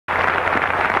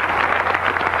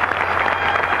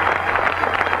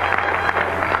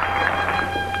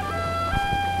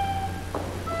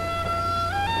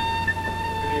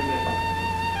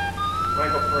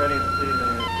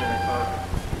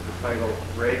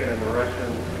Reagan and the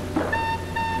Russians,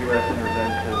 U.S.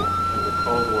 intervention in the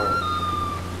Cold War.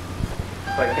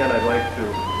 If I can, I'd like to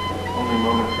only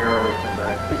momentarily come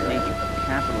back to the nature of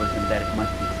capitalism, that it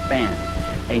must expand.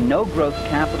 A no-growth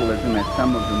capitalism, as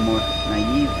some of our more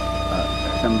naive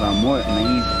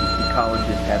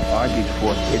ecologists have argued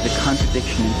for, is a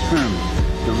contradiction in terms.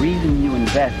 The reason you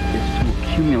invest is to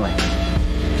accumulate.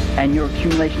 And your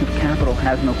accumulation of capital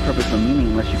has no purpose or meaning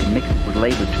unless you can mix it with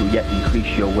labor to yet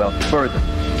increase your wealth further.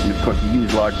 And of course, you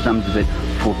use large sums of it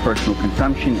for personal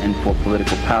consumption and for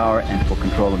political power and for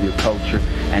control of your culture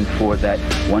and for that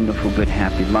wonderful, good,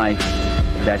 happy life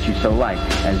that you so like.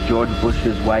 As George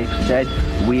Bush's wife said,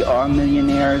 we are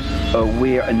millionaires,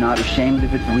 we are not ashamed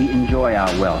of it, we enjoy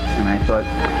our wealth. And I thought,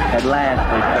 at last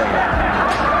they say it.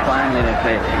 Finally they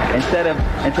say it.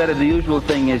 Instead of the usual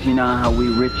thing is, you know, how we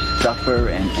rich suffer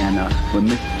and we're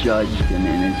misjudged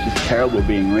and it's just terrible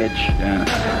being rich.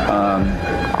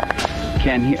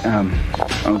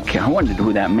 Okay, I wondered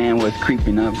who that man was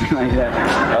creeping up like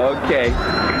that. Okay.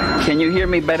 Can you hear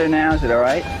me better now? Is it all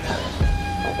right?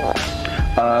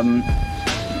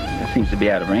 That seems to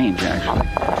be out of range, actually.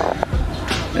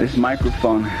 This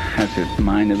microphone has a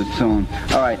mind of its own.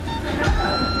 All right.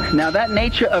 Now, that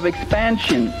nature of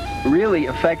expansion really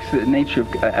affects the nature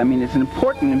of... it's an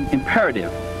important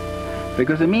imperative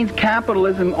because it means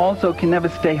capitalism also can never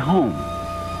stay home.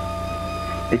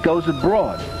 It goes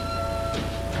abroad.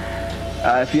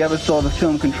 If you ever saw the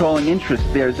film Controlling Interest,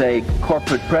 there's a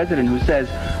corporate president who says,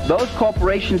 those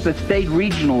corporations that stayed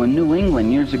regional in New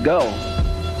England years ago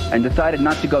and decided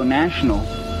not to go national,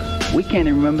 we can't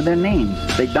even remember their names.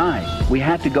 They died. We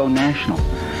had to go national.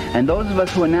 And those of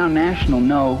us who are now national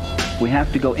know we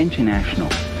have to go international.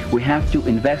 We have to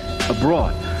invest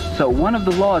abroad. So one of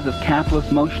the laws of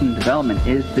capitalist motion and development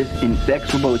is this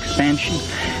inexorable expansion.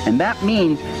 And that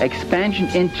means expansion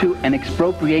into an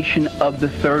expropriation of the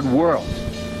third world.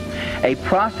 A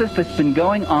process that's been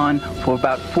going on for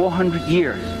about 400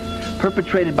 years,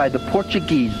 perpetrated by the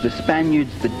Portuguese, the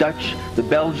Spaniards, the Dutch, the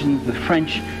Belgians, the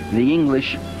French, the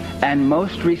English, and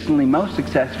most recently, most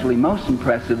successfully, most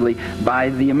impressively, by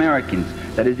the Americans.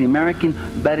 That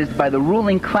is by the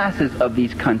ruling classes of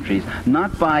these countries,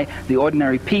 not by the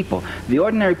ordinary people. The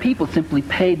ordinary people simply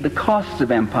paid the costs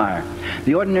of empire.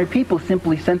 The ordinary people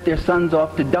simply sent their sons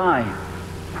off to die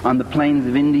on the plains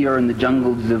of India or in the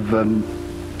jungles of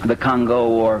the Congo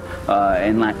or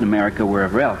in Latin America,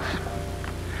 wherever else.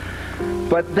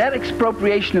 But that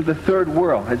expropriation of the third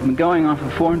world has been going on for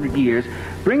 400 years,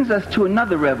 brings us to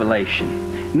another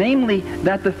revelation, namely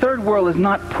that the third world is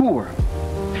not poor.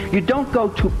 You don't go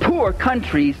to poor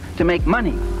countries to make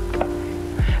money.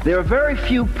 There are very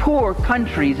few poor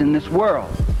countries in this world.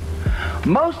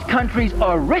 Most countries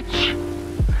are rich.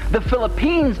 The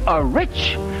Philippines are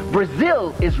rich.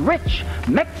 Brazil is rich.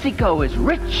 Mexico is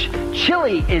rich.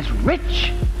 Chile is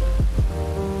rich.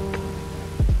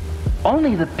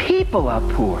 Only the people are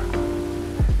poor.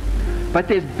 But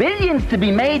there's billions to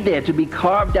be made there, to be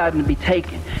carved out and to be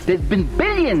taken. There's been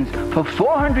billions for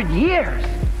 400 years.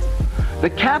 The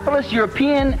capitalist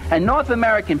European and North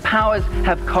American powers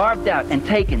have carved out and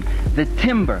taken the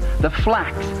timber, the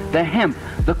flax, the hemp,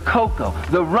 the cocoa,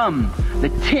 the rum, the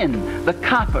tin, the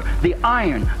copper, the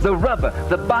iron, the rubber,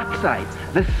 the bauxite,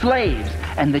 the slaves,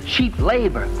 and the cheap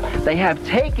labor. They have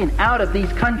taken out of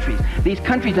these countries. These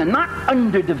countries are not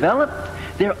underdeveloped,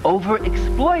 they're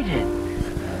overexploited.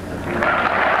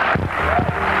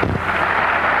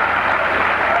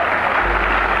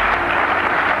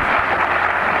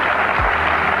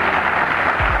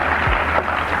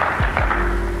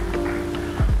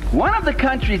 One of the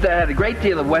countries that had a great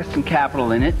deal of Western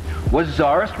capital in it was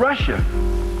Tsarist Russia.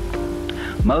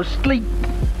 Mostly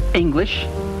English,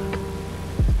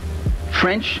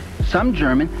 French, some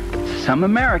German, some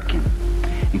American,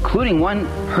 including one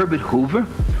Herbert Hoover,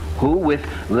 who with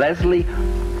Leslie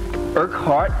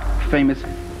Urquhart, famous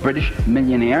British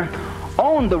millionaire,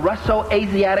 owned the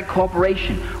Russo-Asiatic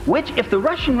Corporation, which, if the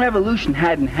Russian Revolution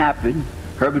hadn't happened,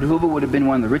 Herbert Hoover would have been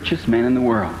one of the richest men in the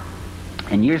world.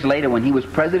 And years later, when he was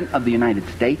President of the United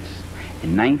States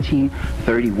in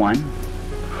 1931,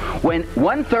 when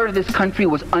 1/3 of this country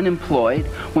was unemployed,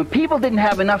 when people didn't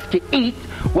have enough to eat,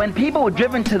 when people were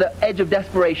driven to the edge of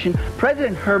desperation,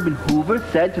 President Herbert Hoover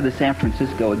said to the San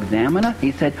Francisco Examiner,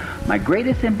 he said, "My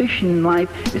greatest ambition in life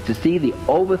is to see the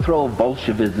overthrow of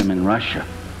Bolshevism in Russia."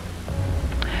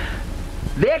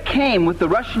 There came, with the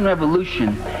Russian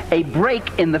Revolution, a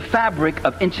break in the fabric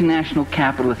of international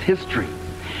capitalist history.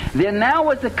 There now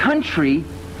was a country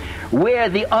where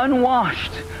the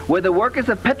unwashed, where the workers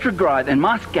of Petrograd and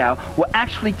Moscow were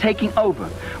actually taking over,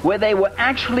 where they were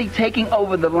actually taking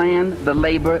over the land, the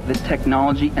labor, the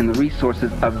technology, and the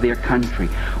resources of their country,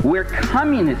 where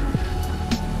communists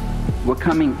were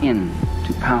coming in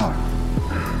to power.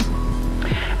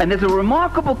 And there's a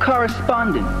remarkable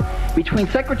correspondence between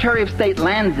Secretary of State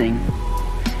Lansing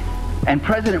and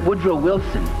President Woodrow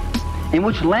Wilson, in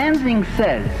which Lansing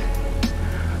says,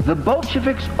 the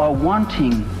Bolsheviks are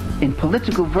wanting in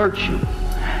political virtue.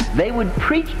 They would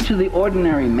preach to the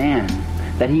ordinary man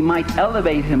that he might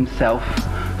elevate himself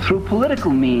through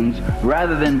political means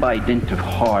rather than by dint of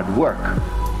hard work.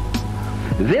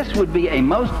 This would be a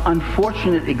most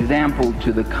unfortunate example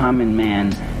to the common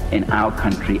man in our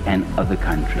country and other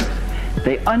countries.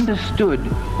 They understood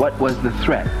what was the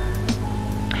threat.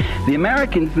 The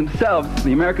Americans themselves,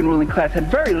 the American ruling class, had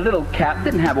very little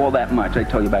didn't have all that much. I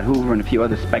told you about Hoover and a few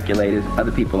other speculators,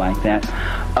 other people like that.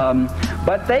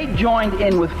 But they joined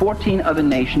in with 14 other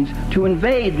nations to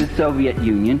invade the Soviet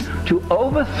Union, to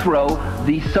overthrow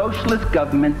the socialist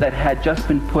government that had just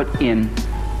been put in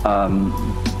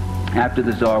after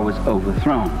the Tsar was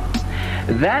overthrown.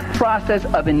 That process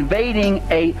of invading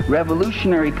a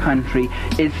revolutionary country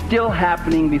is still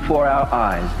happening before our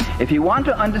eyes. If you want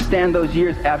to understand those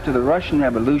years after the Russian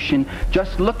Revolution,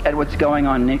 just look at what's going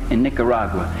on in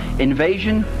Nicaragua.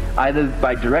 Invasion, either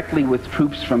by directly with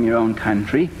troops from your own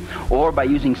country, or by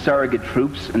using surrogate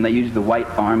troops, and they use the white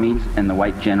armies and the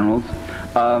white generals,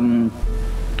 the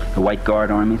white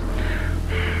guard armies.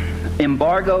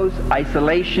 Embargoes,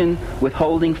 isolation,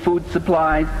 withholding food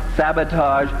supplies,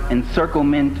 sabotage,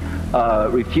 encirclement,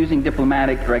 refusing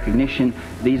diplomatic recognition.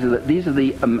 These are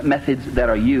the methods that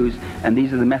are used, and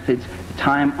these are the methods,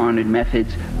 time-honored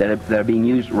methods that are being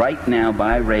used right now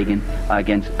by Reagan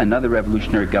against another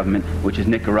revolutionary government, which is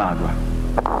Nicaragua.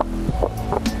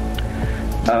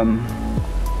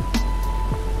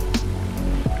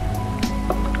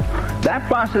 That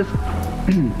process.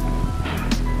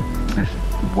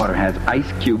 Water has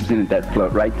ice cubes in it that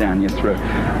float right down your throat.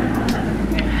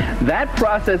 That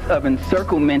process of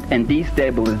encirclement and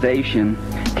destabilization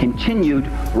continued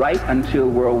right until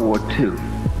World War II.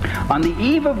 On the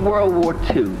eve of World War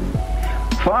II,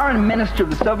 Foreign Minister of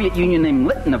the Soviet Union named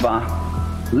Litanov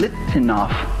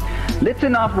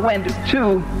went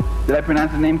to, did I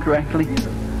pronounce his name correctly?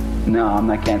 No,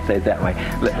 I can't say it that way.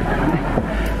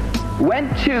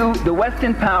 Went to the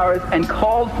Western powers and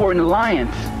called for an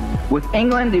alliance with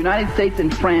England, the United States,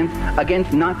 and France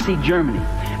against Nazi Germany.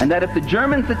 And that if the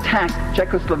Germans attacked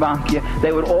Czechoslovakia,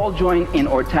 they would all join in,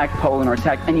 or attack Poland, or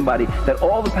attack anybody, that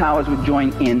all the powers would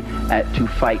join in to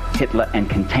fight Hitler and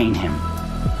contain him.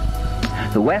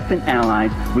 The Western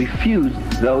Allies refused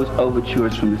those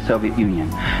overtures from the Soviet Union.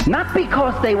 Not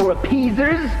because they were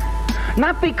appeasers,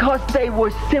 not because they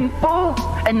were simple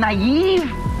and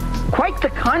naive, quite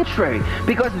the contrary,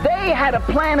 because they had a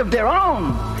plan of their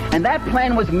own. And that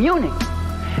plan was Munich.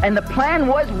 And the plan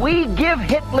was, we give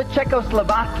Hitler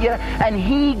Czechoslovakia and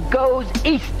he goes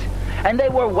east. And they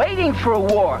were waiting for a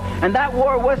war. And that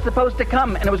war was supposed to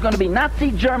come. And it was going to be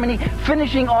Nazi Germany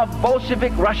finishing off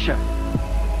Bolshevik Russia.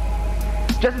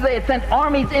 Just as they had sent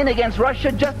armies in against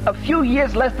Russia just a few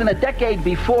years, less than a decade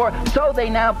before, so they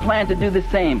now plan to do the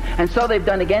same. And so they've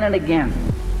done again and again.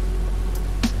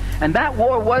 And that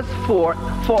war was fought,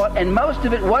 and most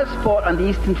of it was fought on the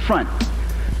Eastern Front.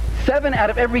 7 out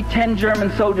of every 10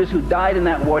 German soldiers who died in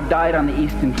that war died on the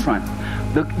Eastern Front.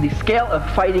 The scale of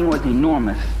fighting was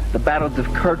enormous. The battles of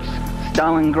Kursk,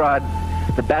 Stalingrad,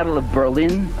 the Battle of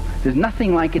Berlin. There's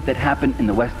nothing like it that happened in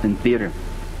the Western theater,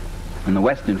 in the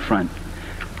Western Front.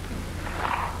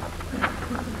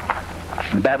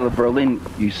 In the Battle of Berlin,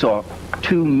 you saw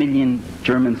 2 million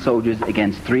German soldiers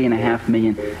against 3.5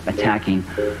 million attacking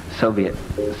Soviet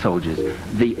soldiers.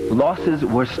 The losses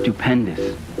were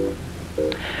stupendous.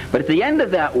 But at the end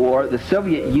of that war, the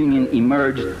Soviet Union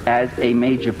emerged as a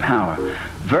major power.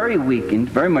 Very weakened,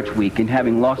 very much weakened,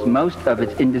 having lost most of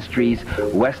its industries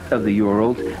west of the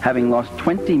Urals, having lost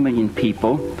 20 million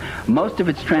people. Most of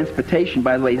its transportation,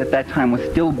 by the way, at that time was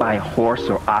still by horse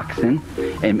or oxen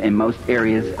in most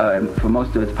areas for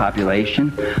most of its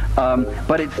population.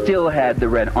 But it still had the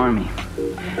Red Army.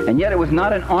 And yet it was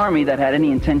not an army that had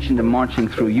any intention of marching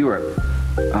through Europe.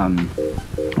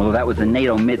 Although that was a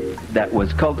NATO myth that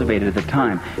was cultivated at the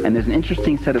time. And there's an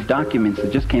interesting set of documents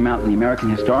that just came out in the American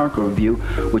Historical Review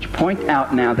which point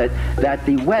out now that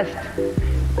the West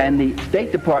and the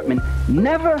State Department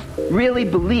never really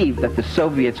believed that the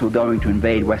Soviets were going to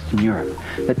invade Western Europe.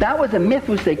 That was a myth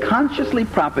which they consciously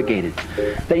propagated.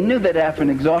 They knew that after an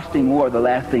exhausting war, the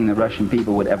last thing the Russian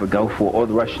people would ever go for, or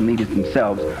the Russian leaders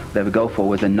themselves would ever go for,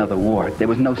 was another war. There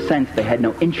was no sense, they had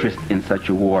no interest in such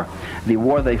a war. The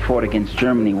war they fought against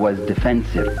Germany was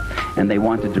defensive, and they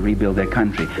wanted to rebuild their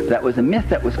country. That was a myth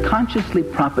that was consciously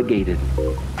propagated,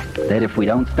 that if we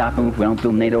don't stop them, if we don't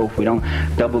build NATO, if we don't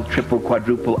double, triple,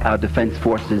 quadruple our defense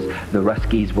forces, the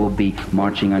Ruskies will be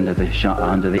marching under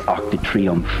the Arc de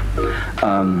Triomphe.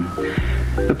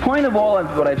 The point of all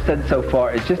of what I've said so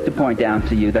far is just to point out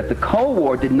to you that the Cold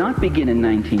War did not begin in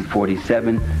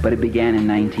 1947, but it began in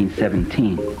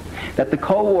 1917. That the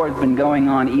Cold War has been going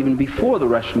on even before the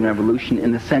Russian Revolution,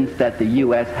 in the sense that the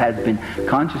U.S. has been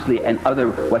consciously, and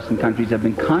other Western countries have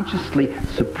been consciously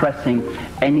suppressing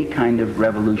any kind of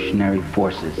revolutionary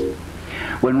forces.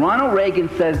 When Ronald Reagan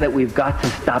says that we've got to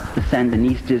stop the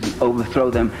Sandinistas and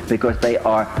overthrow them because they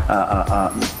are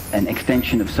an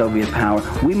extension of Soviet power,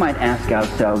 we might ask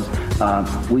ourselves,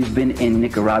 we've been in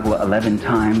Nicaragua 11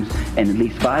 times, and at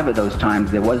least 5 of those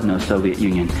times there was no Soviet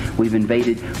Union. We've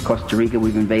invaded Costa Rica,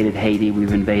 we've invaded Haiti,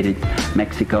 we've invaded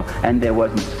Mexico, and there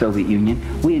wasn't a Soviet Union.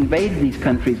 We invaded these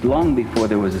countries long before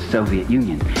there was a Soviet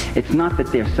Union. It's not that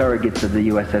they're surrogates of the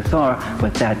USSR,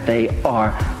 but that they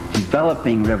are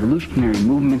developing revolutionary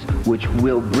movements which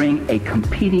will bring a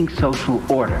competing social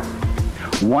order,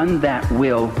 one that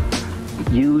will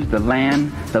use the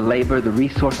land, the labor, the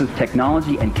resources,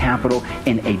 technology, and capital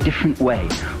in a different way,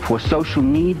 for social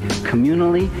need,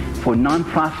 communally, for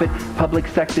non-profit, public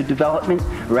sector development,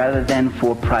 rather than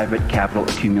for private capital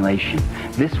accumulation.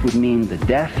 This would mean the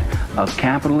death of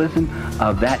capitalism,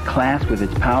 of that class with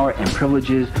its power and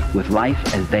privileges, with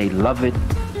life as they love it,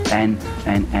 and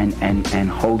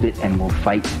hold it, and will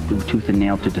fight tooth and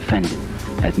nail to defend it.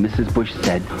 As Mrs. Bush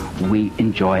said, we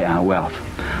enjoy our wealth.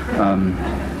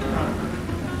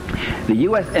 The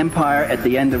U.S. empire at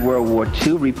the end of World War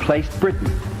II replaced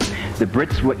Britain. The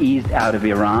Brits were eased out of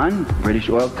Iran. British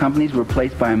oil companies were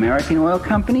replaced by American oil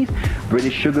companies.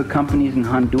 British sugar companies in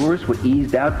Honduras were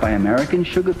eased out by American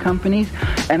sugar companies.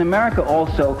 And America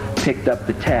also picked up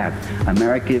the tab.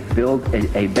 America built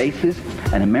a basis,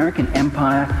 an American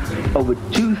empire, over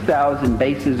 2,000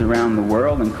 bases around the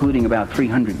world, including about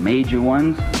 300 major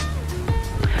ones.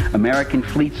 American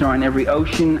fleets are on every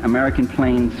ocean. American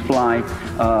planes fly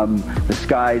the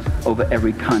skies over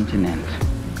every continent,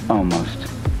 almost.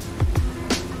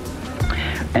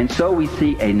 And so we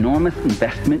see enormous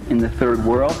investment in the third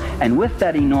world, and with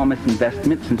that enormous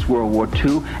investment since World War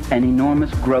II, an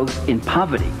enormous growth in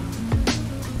poverty.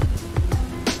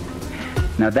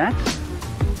 Now that's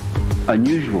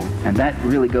unusual, and that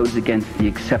really goes against the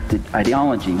accepted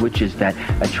ideology, which is that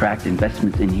attract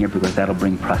investments in here because that'll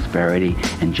bring prosperity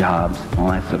and jobs, all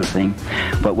that sort of thing.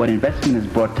 But what investment has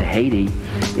brought to Haiti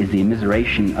is the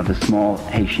immiseration of the small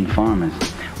Haitian farmers.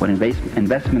 What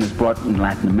investment has brought in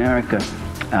Latin America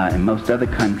and most other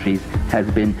countries has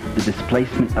been the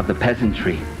displacement of the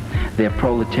peasantry, their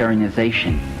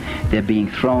proletarianization. They're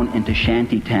being thrown into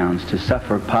shanty towns to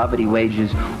suffer poverty wages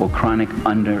or chronic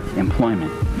underemployment.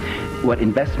 What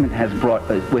investment has brought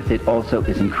with it also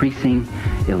is increasing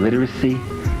illiteracy,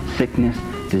 sickness,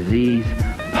 disease,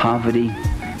 poverty,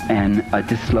 and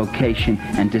dislocation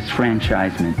and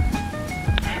disfranchisement.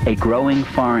 A growing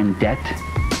foreign debt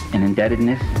and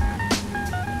indebtedness,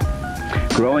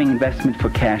 growing investment for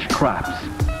cash crops.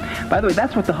 By the way,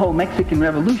 that's what the whole Mexican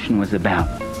Revolution was about.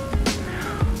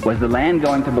 Was the land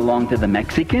going to belong to the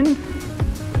Mexicans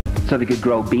so they could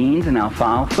grow beans and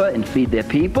alfalfa and feed their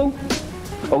people?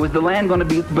 Or was the land going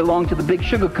to belong to the big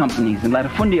sugar companies and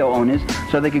latifundio owners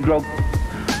so they could grow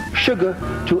sugar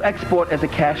to export as a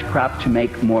cash crop to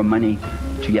make more money,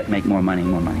 to yet make more money,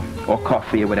 or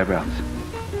coffee or whatever else?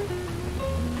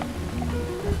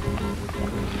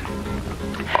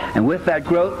 And with that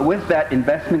growth, with that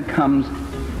investment comes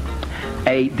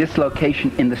a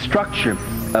dislocation in the structure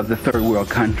of the third world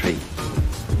country,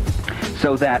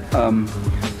 so that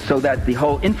the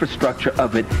whole infrastructure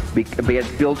of it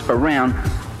gets built around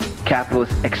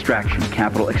capitalist extraction,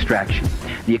 capital extraction.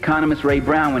 The economist Ray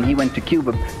Brown, when he went to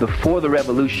Cuba before the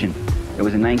revolution, it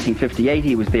was in 1958,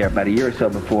 he was there about a year or so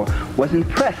before, was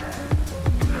impressed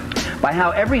by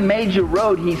how every major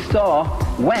road he saw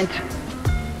went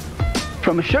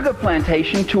from a sugar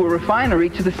plantation to a refinery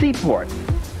to the seaport.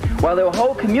 While there were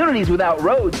whole communities without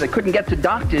roads, they couldn't get to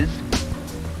doctors,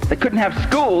 they couldn't have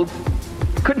schools,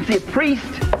 couldn't see a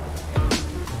priest.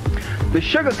 The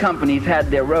sugar companies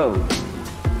had their roads.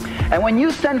 And when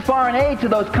you send foreign aid to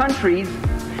those countries,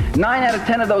 9 out of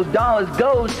 10 of those dollars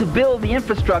goes to build the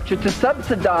infrastructure to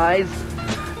subsidize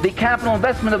the capital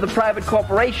investment of the private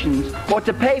corporations, or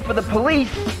to pay for the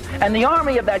police and the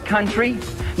army of that country,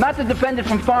 not to defend it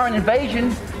from foreign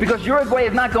invasion, because Uruguay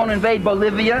is not going to invade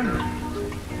Bolivia,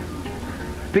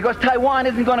 because Taiwan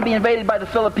isn't going to be invaded by the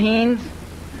Philippines.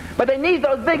 But they need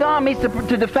those big armies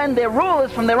to defend their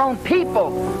rulers from their own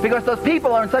people, because those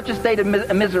people are in such a state of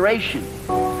immiseration.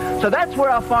 So that's where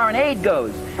our foreign aid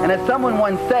goes. And as someone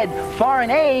once said, foreign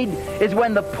aid is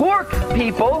when the poor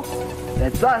people,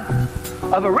 that's us,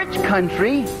 of a rich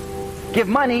country, give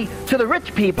money to the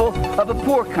rich people of a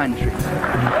poor country.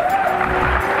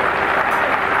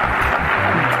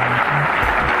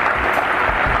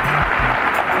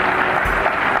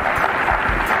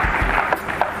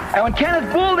 And when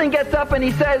Kenneth Boulding gets up and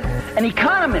he says, an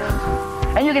economist,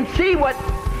 and you can see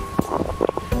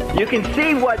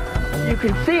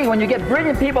when you get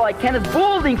brilliant people like Kenneth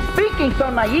Boulding speaking so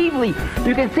naively,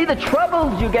 you can see the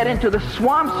troubles you get into, the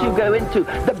swamps you go into,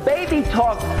 the baby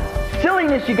talk,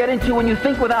 silliness you get into when you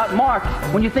think without Marx,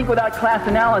 when you think without class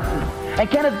analysis. And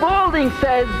Kenneth Boulding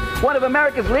says, one of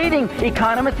America's leading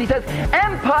economists, he says,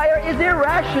 empire is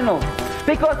irrational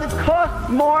because it costs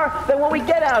more than what we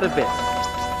get out of it.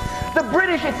 The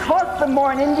British, it cost them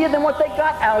more in India than what they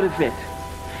got out of it.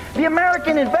 The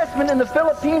American investment in the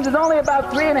Philippines is only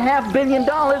about $3.5 billion,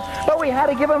 but we had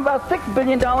to give them about $6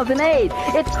 billion in aid.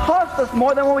 It costs us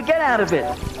more than what we get out of it.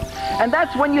 And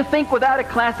that's when you think without a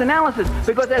class analysis.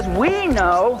 Because as we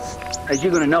know, as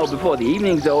you're going to know before the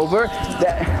evening's over,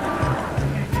 that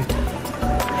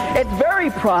it's very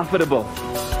profitable.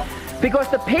 Because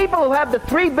the people who have the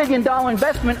 $3 billion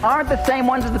investment aren't the same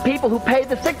ones as the people who paid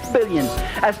the $6 billion.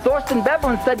 As Thorsten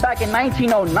Veblen said back in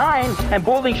 1909, and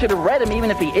Boulding should have read him even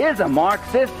if he is a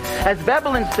Marxist, as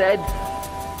Veblen said,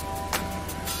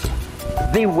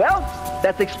 the wealth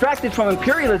that's extracted from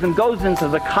imperialism goes into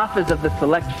the coffers of the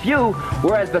select few,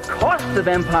 whereas the costs of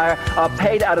empire are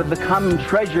paid out of the common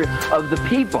treasure of the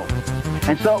people.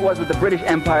 And so it was with the British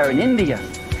Empire in India.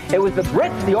 It was the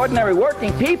Brits, the ordinary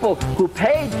working people, who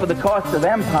paid for the cost of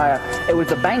empire. It was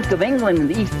the Bank of England and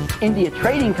the East India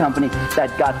Trading Company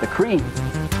that got the cream.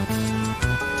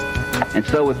 And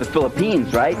so with the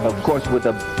Philippines, right? Of course, with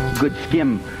a good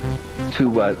skim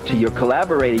to your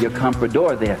collaborator, your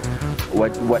comprador there.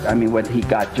 What he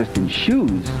got just in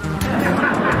shoes.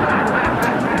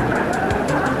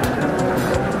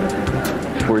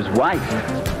 For his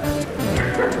wife.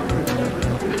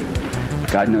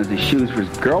 God knows his shoes for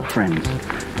his girlfriends.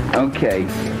 Okay.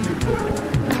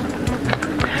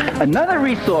 Another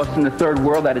resource in the third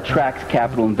world that attracts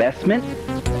capital investment.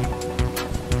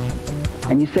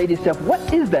 And you say to yourself,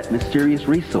 what is that mysterious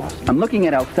resource? I'm looking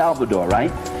at El Salvador,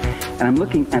 right? And I'm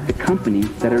looking at the companies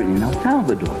that are in El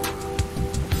Salvador.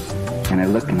 And I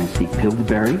look and I see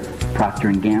Pillsbury,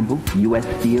 Procter & Gamble, U.S.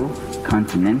 Steel,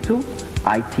 Continental,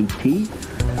 ITT,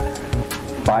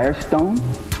 Firestone,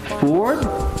 Ford.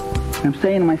 And I'm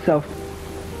saying to myself,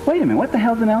 wait a minute, what the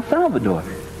hell's in El Salvador?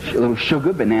 A little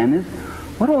sugar, bananas.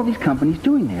 What are all these companies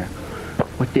doing there?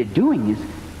 What they're doing is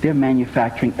they're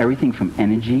manufacturing everything from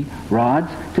energy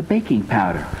rods to baking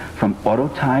powder, from auto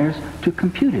tires to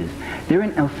computers. They're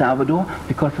in El Salvador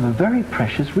because of a very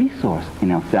precious resource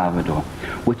in El Salvador,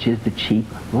 which is the cheap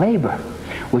labor,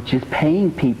 which is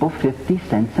paying people 50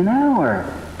 cents an hour.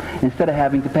 Instead of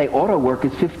having to pay auto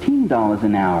workers $15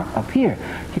 an hour up here,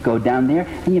 you go down there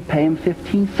and you pay them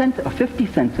 15 cents or 50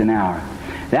 cents an hour.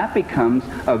 That becomes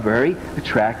a very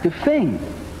attractive thing.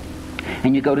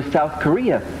 And you go to South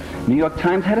Korea. New York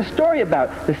Times had a story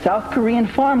about the South Korean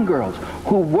farm girls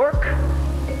who work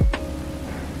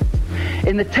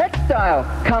in the textile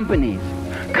companies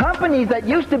that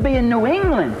used to be in New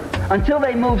England until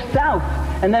they moved south.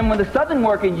 And then when the Southern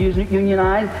workers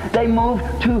unionized, they moved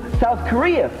to South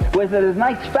Korea, where there's a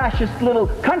nice fascist little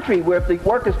country where if the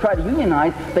workers try to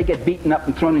unionize, they get beaten up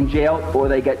and thrown in jail or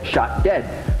they get shot dead.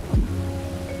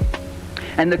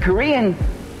 And the Korean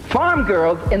farm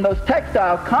girls in those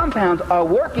textile compounds are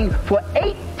working for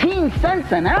 18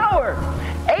 cents an hour.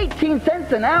 18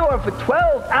 cents an hour for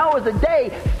 12 hours a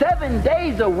day, 7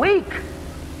 days a week.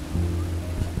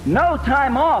 No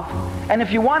time off. And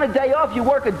if you want a day off, you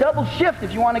work a double shift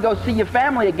if you want to go see your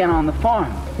family again on the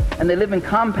farm. And they live in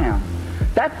compounds.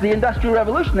 That's the Industrial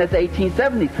Revolution. That's the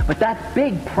 1870s. But that's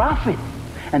big profit.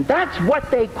 And that's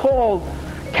what they call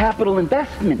capital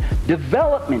investment,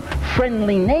 development,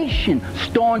 friendly nation,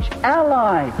 staunch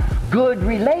ally, good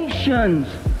relations,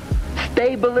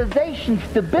 stabilization,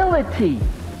 stability.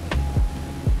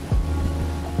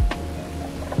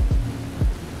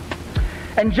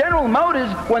 And General Motors,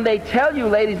 when they tell you,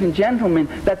 ladies and gentlemen,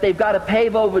 that they've got to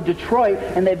pave over Detroit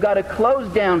and they've got to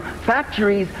close down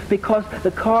factories because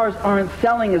the cars aren't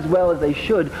selling as well as they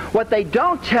should, what they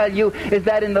don't tell you is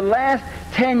that in the last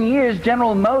 10 years,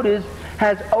 General Motors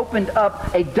has opened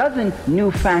up a dozen new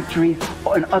factories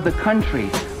in other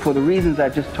countries for the reasons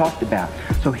I've just talked about.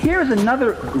 So here's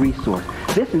another resource.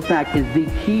 This, in fact, is the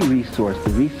key resource,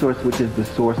 the resource which is the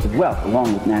source of wealth,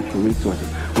 along with natural resources,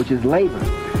 which is labor.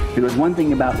 Because one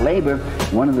thing about labor,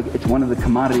 it's one of the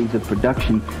commodities of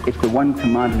production. It's the one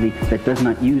commodity that does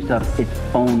not use up its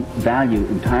own value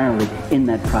entirely in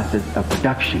that process of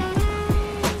production.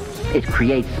 It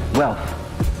creates wealth.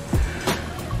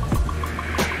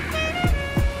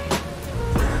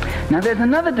 Now there's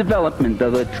another development,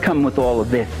 though, that's come with all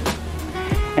of this.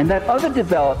 And that other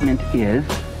development is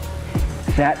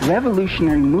that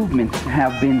revolutionary movements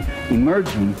have been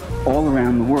emerging all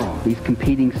around the world, these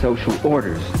competing social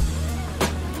orders.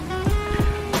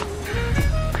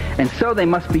 And so they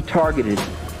must be targeted.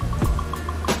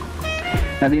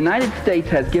 Now the United States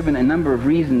has given a number of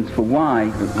reasons for why,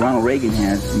 Ronald Reagan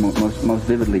has most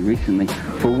vividly recently,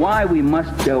 for why we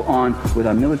must go on with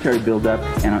our military buildup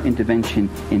and our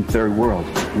intervention in third world,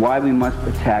 why we must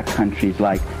attack countries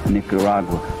like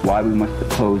Nicaragua, why we must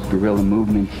oppose guerrilla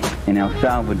movements in El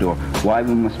Salvador, why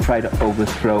we must try to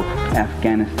overthrow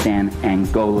Afghanistan,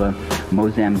 Angola,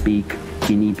 Mozambique,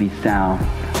 Guinea-Bissau,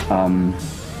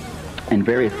 and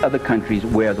various other countries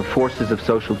where the forces of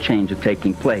social change are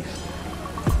taking place.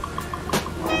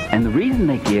 And the reason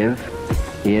they give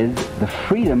is the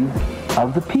freedom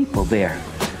of the people there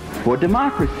for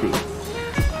democracy.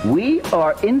 We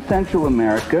are in Central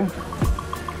America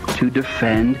to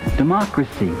defend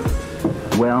democracy.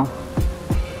 Well,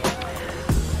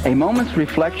 a moment's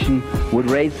reflection would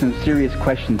raise some serious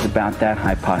questions about that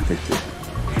hypothesis,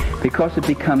 because it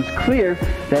becomes clear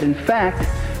that in fact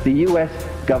the U.S.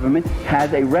 government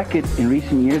has a record in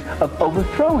recent years of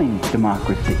overthrowing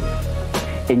democracy.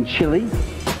 In Chile,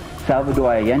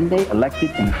 Salvador Allende,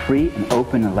 elected in a free and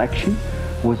open election,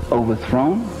 was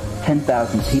overthrown.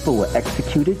 10,000 people were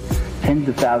executed. Tens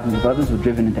of thousands of others were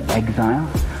driven into exile.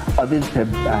 Others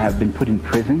have been put in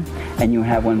prison. And you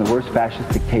have one of the worst fascist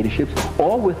dictatorships,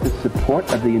 all with the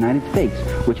support of the United States,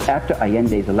 which after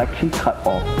Allende's election cut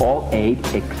off all aid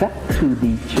except to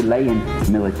the Chilean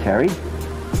military.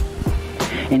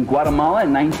 In Guatemala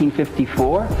in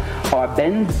 1954,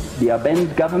 the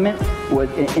Arbenz government was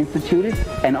instituted,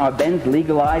 and Arbenz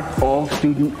legalized all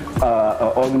student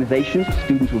organizations.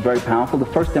 Students were very powerful. The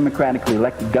first democratically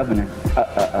elected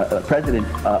president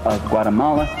of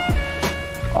Guatemala.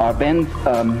 Arbenz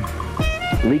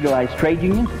legalized trade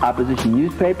unions, opposition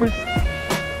newspapers,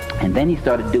 and then he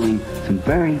started doing some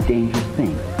very dangerous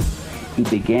things. He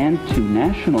began to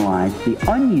nationalize the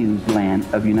unused land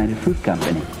of United Fruit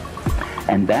Company.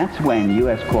 And that's when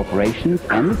U.S. corporations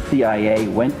and the CIA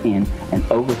went in and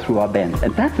overthrew Arbenz.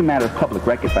 And that's a matter of public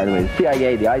record, by the way. The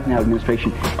CIA, the Eisenhower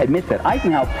administration, admits that.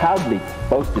 Eisenhower proudly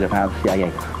boasted of how the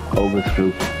CIA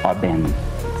overthrew Arbenz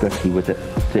because he was a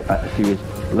serious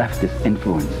leftist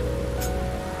influence.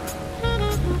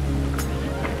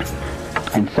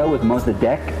 And so with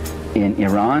Mossadegh in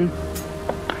Iran,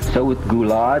 so with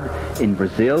Goulad in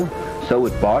Brazil, so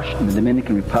with Bosch in the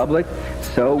Dominican Republic,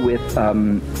 so with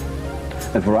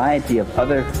a variety of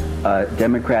other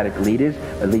democratic leaders,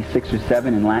 at least 6 or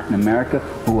 7 in Latin America,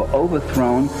 who were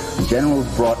overthrown, generals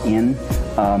brought in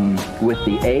with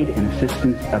the aid and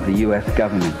assistance of the U.S.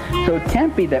 government. So it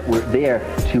can't be that we're there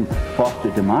to foster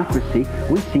democracy.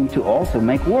 We seem to also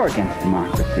make war against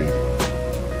democracy.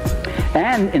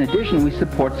 And in addition, we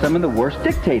support some of the worst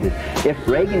dictators. If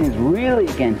Reagan is really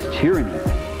against tyranny,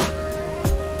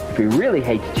 if he really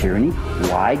hates tyranny,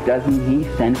 why doesn't he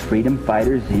send freedom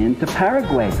fighters into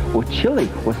Paraguay or Chile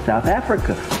or South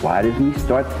Africa? Why doesn't he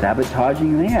start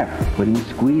sabotaging there, putting a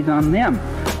squeeze on them?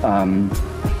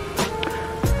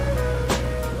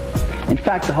 In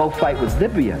fact, the whole fight with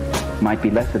Libya might be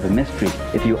less of a mystery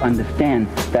if you understand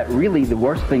that really the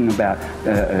worst thing about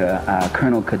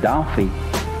Colonel Gaddafi,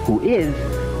 who is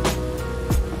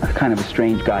a kind of a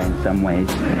strange guy in some ways,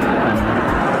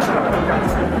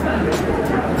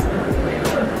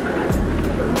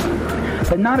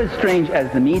 but not as strange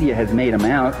as the media has made him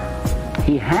out.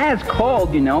 He has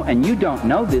called, and you don't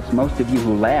know this, most of you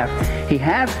who laugh, he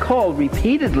has called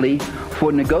repeatedly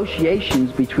for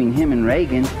negotiations between him and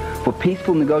Reagan, for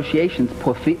peaceful negotiations,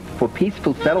 for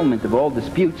peaceful settlement of all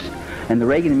disputes, and the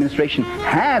Reagan administration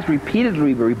has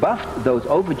repeatedly rebuffed those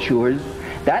overtures.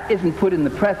 That isn't put in the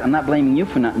press. I'm not blaming you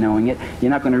for not knowing it. You're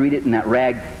not going to read it in that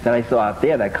rag that I saw out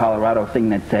there, that Colorado thing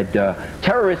that said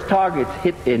terrorist targets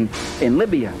hit in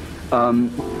Libya.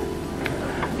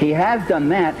 He has done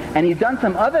that, and he's done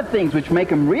some other things which make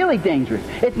him really dangerous.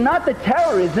 It's not the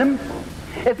terrorism.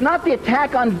 It's not the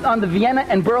attack on the Vienna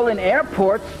and Berlin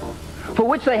airports, for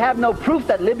which they have no proof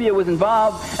that Libya was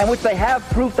involved, and which they have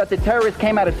proof that the terrorists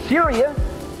came out of Syria.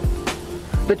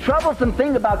 The troublesome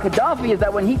thing about Gaddafi is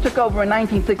that when he took over in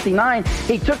 1969,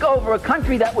 he took over a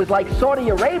country that was like Saudi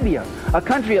Arabia, a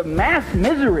country of mass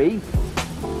misery,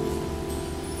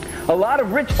 a lot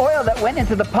of rich oil that went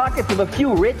into the pockets of a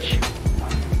few rich.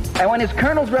 And when his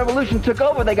colonel's revolution took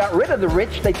over, they got rid of the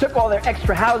rich. They took all their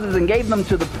extra houses and gave them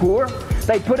to the poor.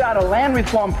 They put out a land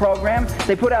reform program.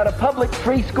 They put out a public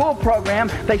free school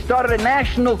program. They started a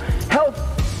national health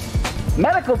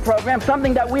medical program,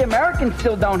 something that we Americans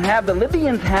still don't have. The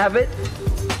Libyans have it.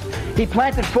 He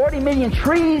planted 40 million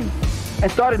trees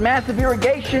and started massive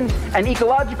irrigation and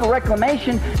ecological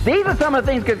reclamation. These are some of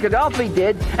the things that Gaddafi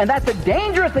did, and that's a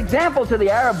dangerous example to the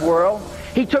Arab world.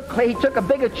 He took a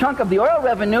bigger chunk of the oil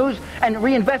revenues and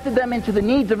reinvested them into the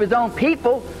needs of his own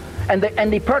people. And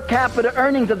the per capita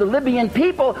earnings of the Libyan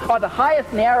people are the highest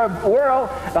in the Arab world,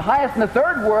 the highest in the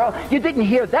third world. You didn't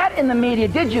hear that in the media,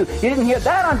 did you? You didn't hear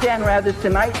that on Dan Rather's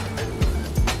Tonight.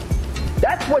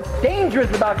 That's what's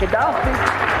dangerous about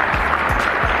Gaddafi.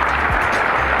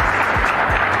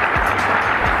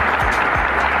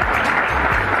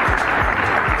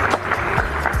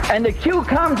 And the cue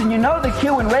comes, and you know the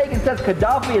cue when Reagan says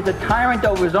Gaddafi is a tyrant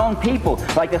over his own people,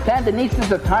 like the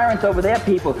Sandinistas are tyrants over their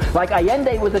people, like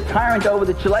Allende was a tyrant over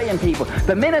the Chilean people.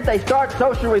 The minute they start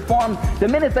social reform, the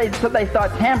minute they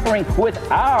start tampering with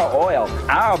our oil,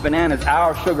 our bananas,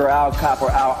 our sugar, our copper,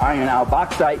 our iron, our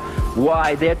bauxite,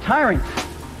 why, they're tyrants.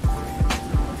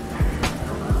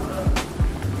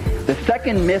 The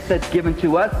second myth that's given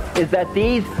to us is that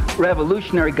these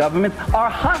revolutionary governments are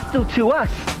hostile to us.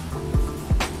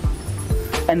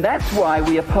 And that's why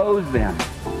we oppose them.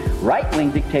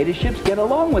 Right-wing dictatorships get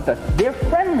along with us. They're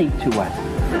friendly to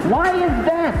us. Why is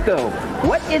that, though?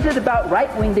 What is it about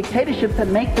right-wing dictatorships that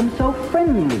make them so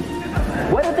friendly?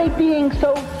 What are they being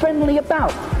so friendly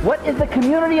about? What is the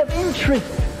community of interest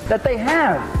that they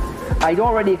have? I'd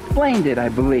already explained it, I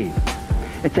believe.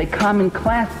 It's a common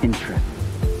class interest.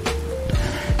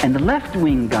 And the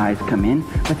left-wing guys come in,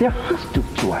 but they're hostile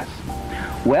to us.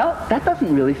 Well, that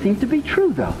doesn't really seem to be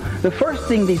true, though. The first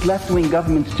thing these left-wing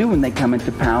governments do when they come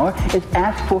into power is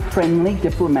ask for friendly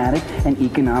diplomatic and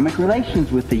economic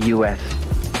relations with the U.S.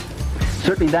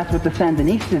 Certainly that's what the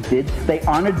Sandinistas did. They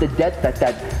honored the debt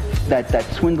that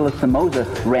swindler Somoza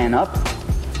ran up,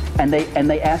 and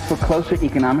they asked for closer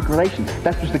economic relations.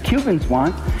 That's what the Cubans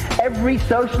want. Every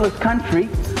socialist country,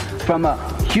 from a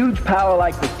huge power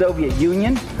like the Soviet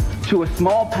Union to a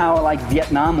small power like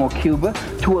Vietnam or Cuba,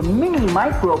 to a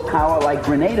micro power like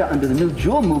Grenada under the New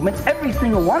Jewel movement, every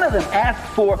single one of them asked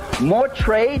for more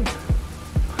trade,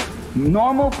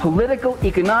 normal political,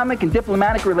 economic, and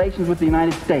diplomatic relations with the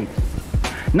United States.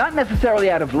 Not necessarily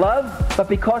out of love, but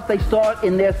because they saw it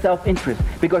in their self-interest,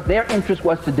 because their interest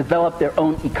was to develop their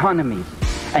own economies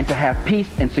and to have peace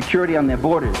and security on their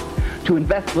borders, to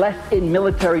invest less in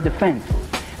military defense.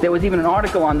 There was even an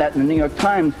article on that in the New York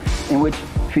Times in which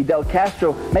Fidel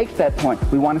Castro makes that point.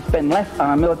 We want to spend less on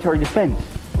our military defense.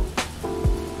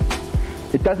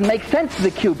 It doesn't make sense to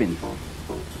the Cubans.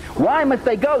 Why must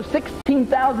they go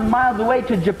 16,000 miles away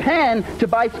to Japan to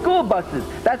buy school buses?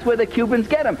 That's where the Cubans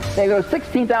get them. They go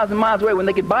 16,000 miles away when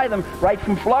they could buy them right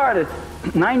from Florida,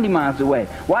 90 miles away.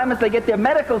 Why must they get their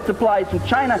medical supplies from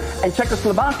China and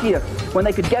Czechoslovakia when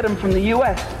they could get them from the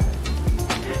U.S.?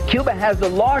 Cuba has the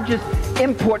largest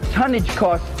import tonnage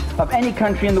cost of any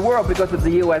country in the world because of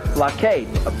the U.S. blockade,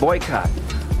 a boycott.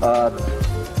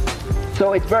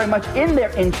 So it's very much in their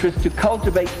interest to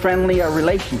cultivate friendlier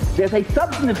relations. There's a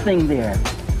substantive thing there,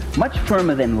 much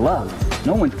firmer than love.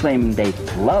 No one's claiming they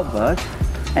love us.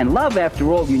 And love,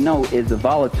 after all, you know, is a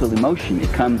volatile emotion. It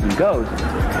comes and goes.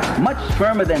 Much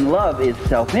firmer than love is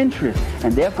self-interest,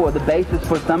 and therefore the basis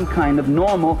for some kind of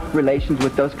normal relations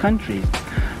with those countries.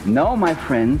 No, my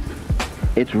friends,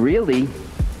 it's really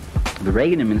the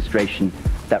Reagan administration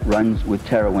that runs with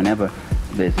terror whenever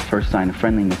there's the first sign of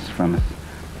friendliness from a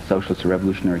socialist or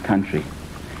revolutionary country.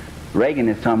 Reagan,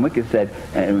 as Tom Wick has said,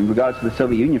 in regards to the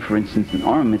Soviet Union, for instance, in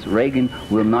armaments, Reagan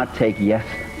will not take yes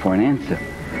for an answer.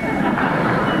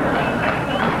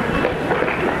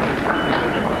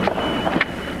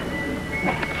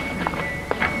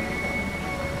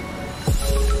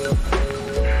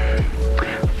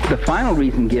 The final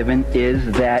reason given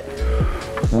is that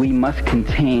we must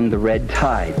contain the red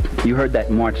tide. You heard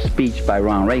that March speech by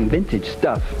Ronald Reagan, vintage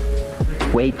stuff,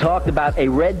 where he talked about a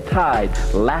red tide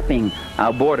lapping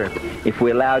our border if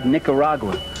we allowed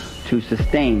Nicaragua to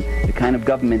sustain the kind of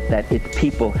government that its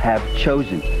people have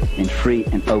chosen in free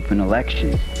and open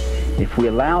elections. If we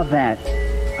allow that,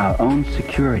 our own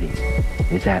security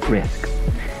is at risk.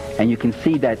 And you can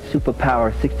see that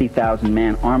superpower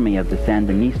 60,000-man army of the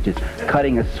Sandinistas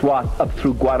cutting a swath up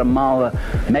through Guatemala,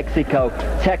 Mexico,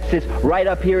 Texas, right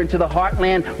up here into the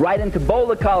heartland, right into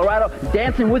Boulder, Colorado,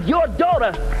 dancing with your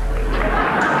daughter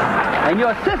and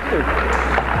your sisters.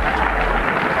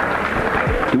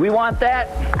 Do we want that?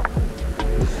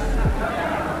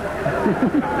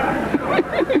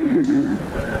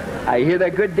 I hear they're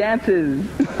good dances.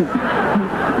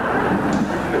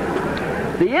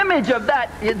 The image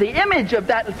of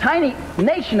that tiny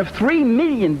nation of 3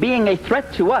 million being a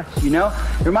threat to us, you know,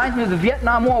 it reminds me of the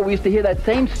Vietnam War. We used to hear that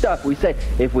same stuff. We say,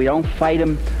 if we don't fight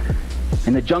them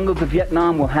in the jungles of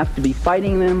Vietnam, we'll have to be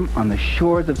fighting them on the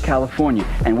shores of California.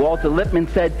 And Walter Lippmann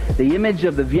said the image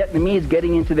of the Vietnamese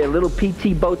getting into their little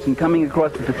PT boats and coming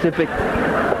across the Pacific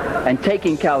and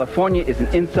taking California is an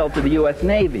insult to the U.S.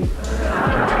 Navy.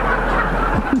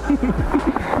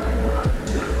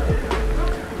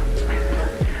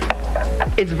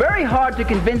 It's very hard to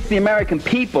convince the American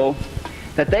people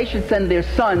that they should send their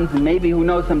sons, and maybe, who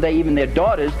knows, someday even their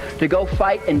daughters, to go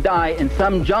fight and die in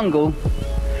some jungle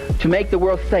to make the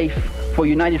world safe for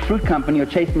United Fruit Company or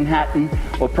Chase Manhattan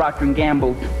or Procter &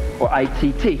 Gamble or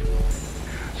ITT.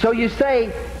 So you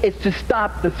say it's to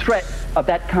stop the threat of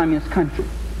that communist country.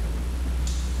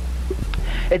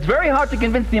 It's very hard to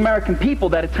convince the American people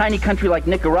that a tiny country like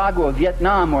Nicaragua or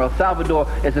Vietnam or El Salvador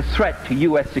is a threat to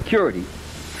U.S. security.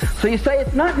 So you say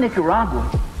it's not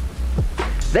Nicaragua.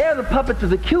 They are the puppets of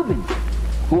the Cubans,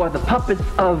 who are the puppets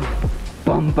of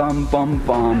bum bum bum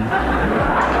bum.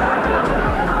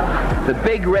 The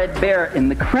big red bear in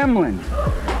the Kremlin.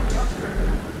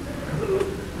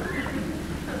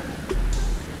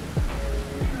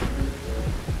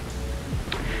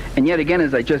 And yet again,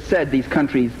 as I just said, these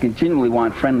countries continually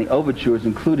want friendly overtures,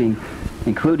 continually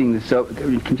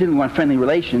want friendly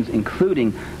relations,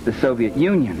 including the Soviet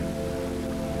Union.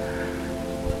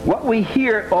 What we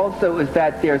hear also is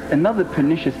that there's another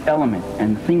pernicious element,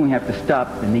 and the thing we have to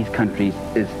stop in these countries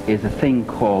is a thing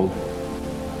called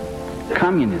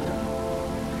communism,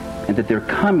 and that there are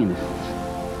communists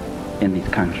in these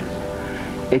countries.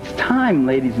 It's time,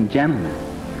 ladies and gentlemen,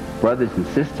 brothers and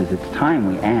sisters, it's time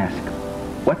we ask,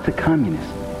 what's a communist?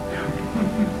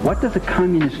 What does a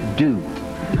communist do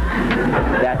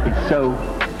that is so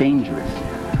dangerous?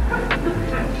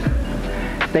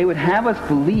 They would have us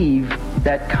believe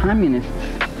that communists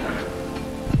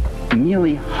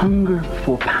merely hunger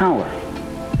for power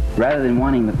rather than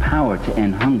wanting the power to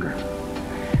end hunger.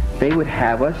 They would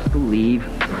have us believe,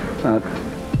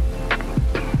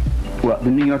 well,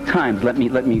 the New York Times, let me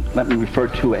refer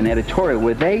to an editorial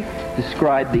where they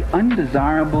describe the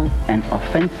undesirable and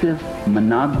offensive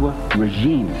Managua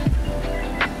regime.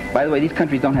 By the way, these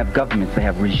countries don't have governments, they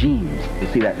have regimes. You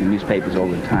see that in newspapers all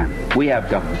the time. We have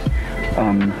governments.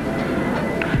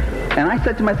 And I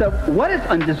said to myself, what is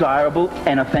undesirable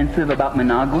and offensive about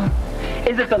Managua?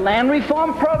 Is it the land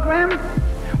reform program,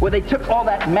 where they took all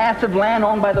that massive land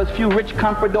owned by those few rich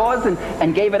compradors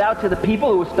and gave it out to the people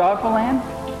who were starved for land?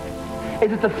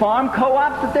 Is it the farm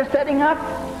co-ops that they're setting up?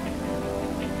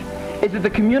 Is it the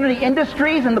community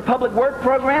industries and the public work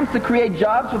programs to create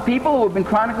jobs for people who have been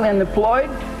chronically unemployed?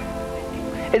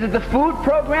 Is it the food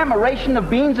program, a ration of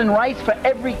beans and rice for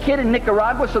every kid in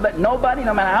Nicaragua so that nobody,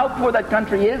 no matter how poor that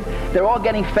country is, they're all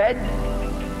getting fed?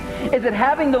 Is it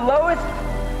having the lowest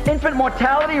infant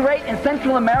mortality rate in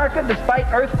Central America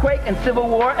despite earthquake and civil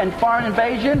war and foreign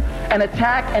invasion and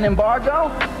attack and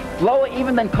embargo? Lower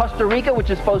even than Costa Rica, which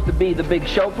is supposed to be the big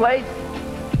show place?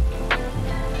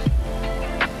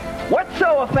 What's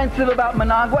so offensive about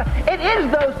Managua? It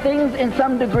is those things in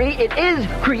some degree. It is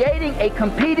creating a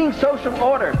competing social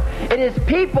order. It is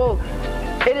people,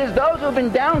 it is those who have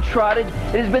been downtrodden.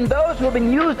 It has been those who have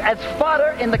been used as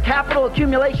fodder in the capital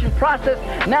accumulation process,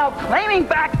 now claiming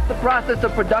back the process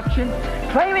of production,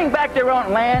 claiming back their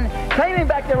own land, claiming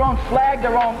back their own flag,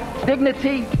 their own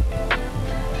dignity,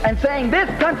 and saying this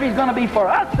country is going to be for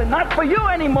us and not for you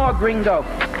anymore, gringo.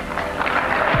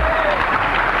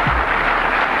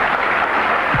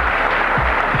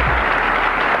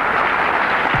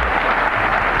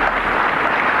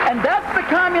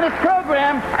 Communist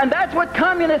program, and that's what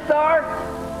communists are.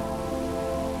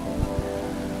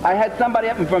 I had somebody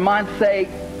up in Vermont say,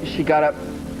 she got up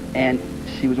and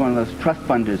she was one of those trust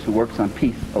funders who works on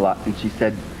peace a lot, and she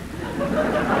said,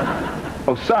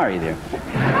 oh, sorry there.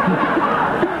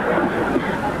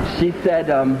 She said,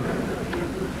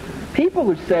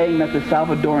 people are saying that the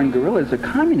Salvadoran guerrillas are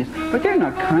communists, but they're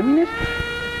not communists.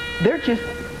 They're just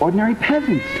ordinary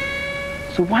peasants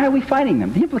So why are we fighting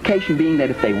them? The implication being that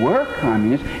if they were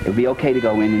communists, it would be okay to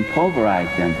go in and pulverize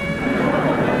them.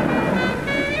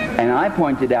 And I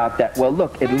pointed out that, well,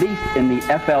 look, at least in the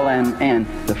FLN,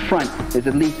 the front, there's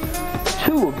at least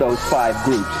 2 of those 5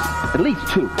 groups. At least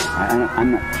 2.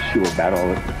 I'm not sure about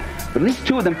all of it. But at least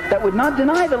 2 of them that would not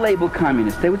deny the label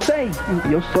communist. They would say,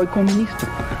 yo soy comunista.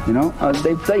 You know,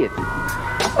 they'd say it.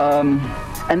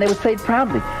 And they would say it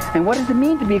proudly. And what does it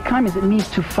mean to be a communist? It means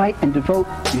to fight and devote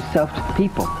yourself to the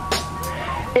people.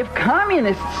 If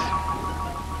communists,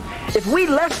 if we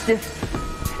leftists,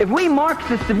 if we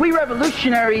Marxists, if we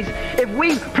revolutionaries, if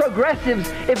we progressives,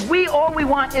 if all we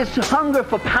want is to hunger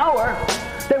for power,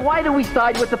 then why do we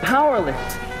side with the powerless?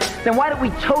 Then why don't we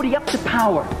toady up to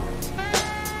power?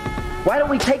 Why don't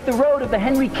we take the road of the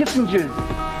Henry Kissingers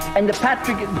and the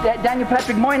Daniel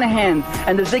Patrick Moynahans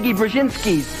and the Ziggy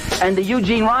Brzezinskis and the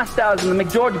Eugene Rostows and the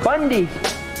McGeorge Bundys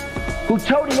who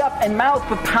toady up and mouth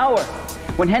for power?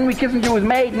 When Henry Kissinger was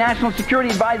made National Security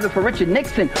Advisor for Richard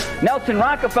Nixon, Nelson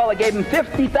Rockefeller gave him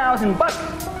 $50,000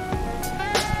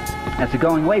 as a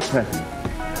going-away present.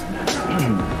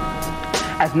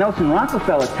 As Nelson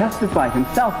Rockefeller testified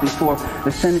himself before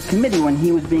the Senate committee when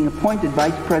he was being appointed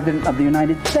Vice President of the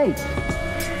United States.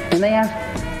 And they asked,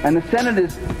 and the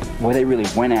senators, well, they really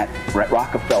went at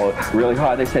Rockefeller really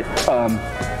hard. They said,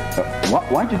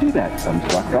 why'd you do that,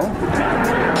 Mr. Rockefeller?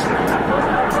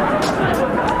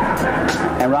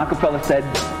 And Rockefeller said,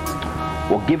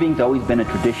 well, giving's always been a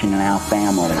tradition in our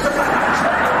family.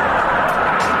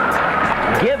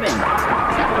 Giving.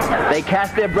 They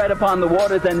cast their bread upon the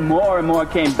waters and more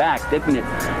came back, didn't it?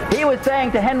 He was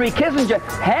saying to Henry Kissinger,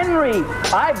 Henry,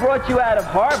 I brought you out of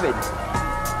Harvard.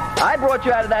 I brought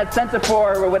you out of that Center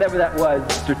for, or whatever that was,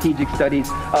 Strategic Studies,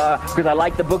 because I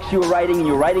liked the books you were writing and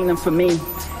you were writing them for me.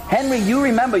 Henry, you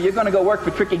remember you're going to go work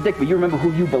for Tricky Dick, but you remember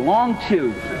who you belong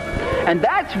to. And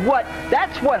that's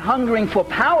what hungering for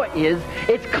power is.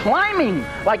 It's climbing,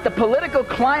 like the political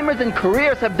climbers and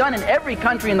careers have done in every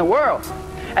country in the world.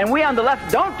 And we on the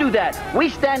left don't do that. We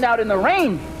stand out in the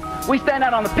rain. We stand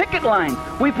out on the picket lines.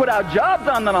 We put our jobs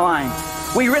on the line.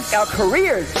 We risk our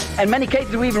careers. In many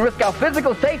cases, we even risk our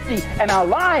physical safety and our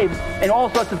lives in all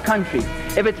sorts of countries.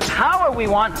 If it's power we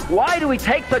want, why do we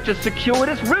take such a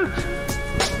circuitous route?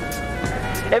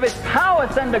 If it's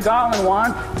power Senator Garland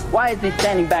wants, why is he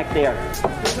standing back there?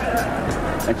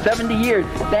 And 70 years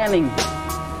standing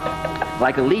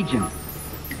like a legion.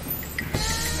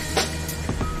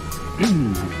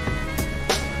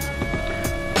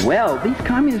 Well, these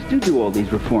communists do all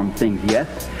these reform things, yes.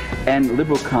 And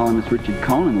liberal columnist Richard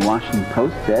Cohen in the Washington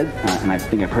Post says, and I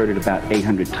think I've heard it about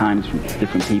 800 times from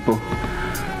different people,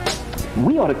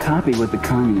 we ought to copy what the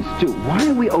communists do. Why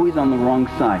are we always on the wrong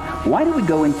side? Why do we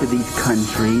go into these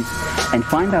countries and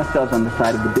find ourselves on the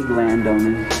side of the big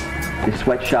landowners, the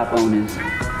sweatshop owners,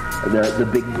 the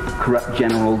big corrupt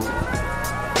generals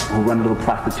who run little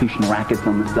prostitution rackets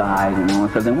on the side and all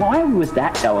that stuff? Then why are we with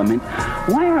that element?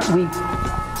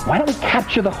 Why don't we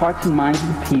capture the hearts and minds of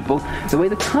the people the way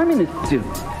the communists do?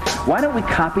 Why don't we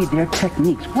copy their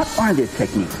techniques? What are their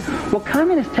techniques? Well,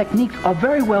 communist techniques are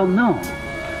very well known.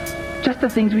 Just the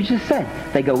things we just said.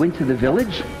 They go into the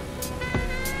village.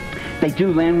 They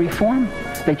do land reform.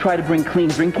 They try to bring clean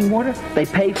drinking water. They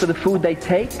pay for the food they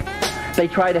take. They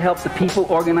try to help the people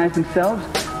organize themselves.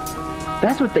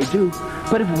 That's what they do.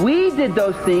 But if we did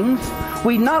those things,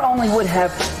 we not only would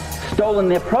have stolen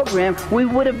their program, we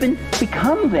would have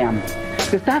become them.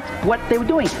 Because that's what they were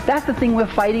doing. That's the thing we're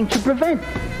fighting to prevent.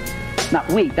 Not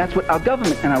we, that's what our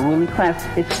government and our ruling class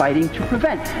is fighting to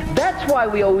prevent. That's why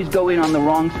we always go in on the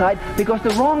wrong side, because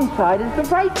the wrong side is the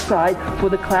right side for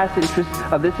the class interests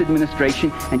of this administration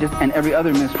and every other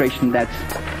administration that's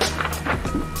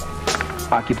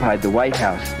occupied the White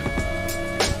House.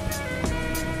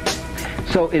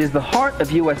 So it is the heart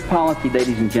of U.S. policy,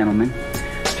 ladies and gentlemen,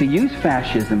 to use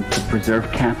fascism to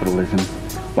preserve capitalism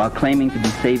while claiming to be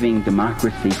saving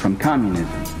democracy from communism.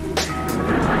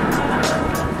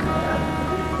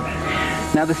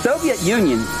 Now, the Soviet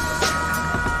Union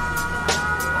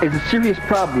is a serious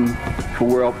problem for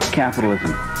world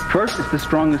capitalism. First, it's the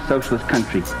strongest socialist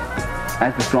country.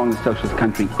 As the strongest socialist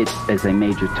country, it is a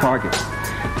major target.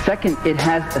 Second, it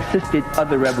has assisted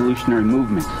other revolutionary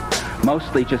movements,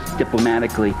 mostly just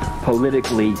diplomatically,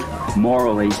 politically,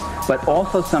 morally, but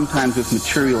also sometimes with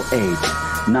material aid.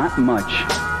 Not much,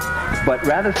 but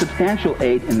rather substantial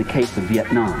aid in the case of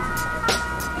Vietnam.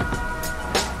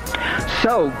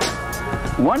 So,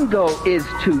 one goal is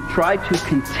to try to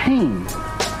contain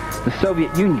the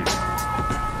Soviet Union.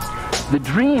 The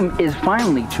dream is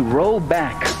finally to roll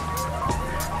back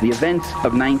the events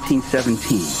of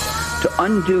 1917, to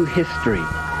undo history,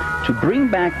 to to bring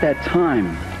back that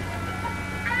time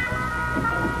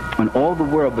when all the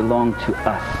world belonged to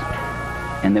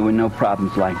us and there were no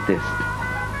problems like this.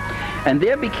 And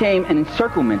there became an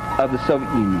encirclement of the Soviet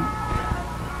Union.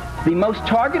 The most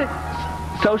targeted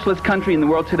socialist country in the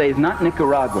world today is not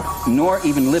Nicaragua, nor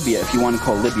even Libya, if you want to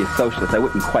call Libya socialist. I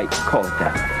wouldn't quite call it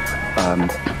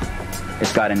that.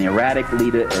 It's got an erratic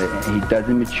leader. He does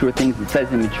immature things. He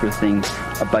says immature things,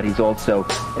 but he's also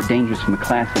dangerous from a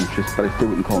class interest, but I still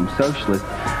wouldn't call him socialist.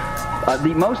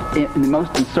 The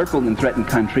most encircled and threatened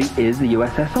country is the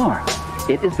USSR.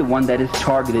 It is the one that is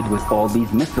targeted with all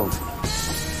these missiles.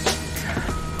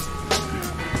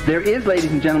 There is,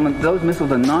 ladies and gentlemen, those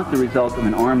missiles are not the result of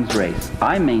an arms race.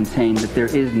 I maintain that there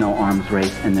is no arms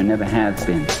race, and there never has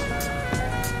been.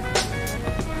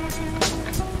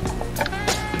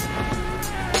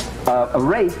 A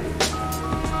race,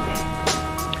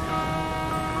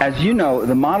 as you know,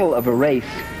 the model of a race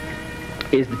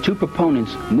is the two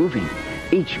proponents moving,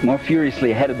 each more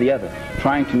furiously ahead of the other,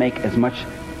 trying to make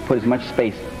put as much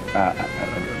space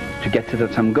to get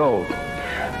to some goal.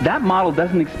 That model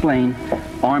doesn't explain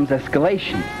arms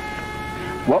escalation.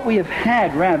 What we have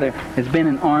had, rather, has been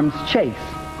an arms chase,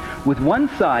 with one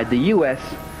side, the U.S.,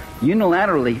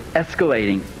 unilaterally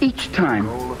escalating each time,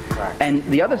 and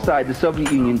the other side, the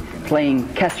Soviet Union, playing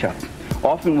catch-up,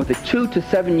 often with a 2 to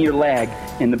 7 year lag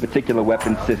in the particular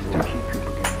weapon system.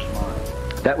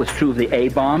 That was true of the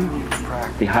A-bomb,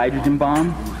 the hydrogen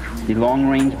bomb, the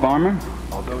long-range bomber,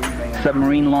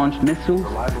 submarine-launched missiles,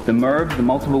 the MIRVs, the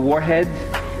multiple warheads,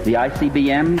 the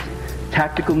ICBMs,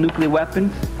 tactical nuclear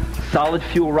weapons, solid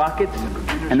fuel rockets,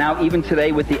 and now even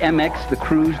today with the MX, the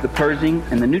cruise, the Pershing,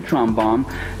 and the neutron bomb.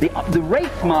 The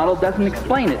race model doesn't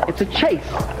explain it. It's a chase.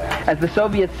 As the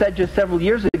Soviets said just several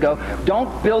years ago,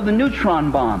 don't build a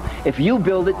neutron bomb. If you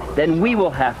build it, then we will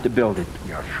have to build it.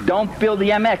 Don't build the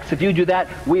MX. If you do that,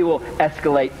 we will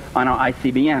escalate on our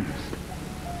ICBMs.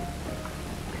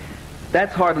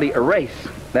 That's hardly a race.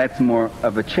 That's more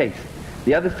of a chase.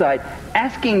 The other side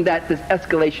asking that this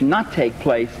escalation not take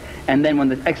place, and then when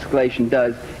the escalation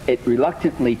does, it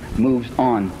reluctantly moves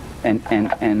on and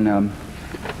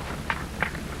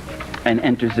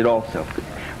enters it also.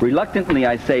 Reluctantly,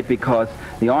 I say, because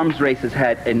the arms race has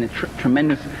had a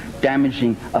tremendous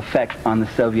damaging effect on the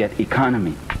Soviet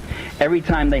economy. Every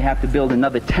time they have to build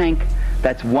another tank,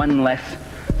 that's one less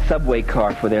subway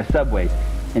car for their subways.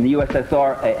 In the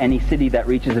USSR, any city that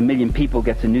reaches 1 million people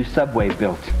gets a new subway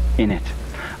built in it.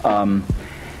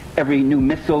 Every new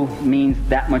missile means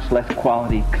that much less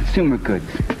quality consumer goods.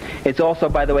 It's also,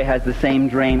 by the way, has the same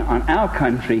drain on our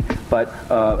country, but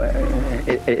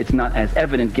it's not as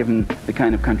evident given the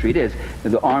kind of country it is.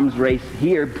 The arms race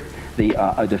here,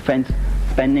 the defense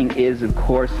spending is, of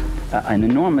course, an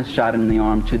enormous shot in the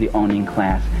arm to the owning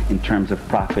class in terms of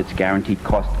profits, guaranteed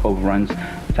cost overruns,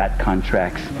 fat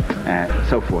contracts,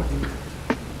 so forth.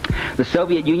 The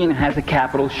Soviet Union has a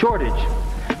capital shortage,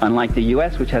 unlike the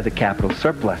U.S., which has a capital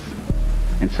surplus,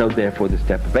 and so therefore this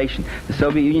deprivation. The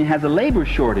Soviet Union has a labor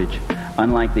shortage,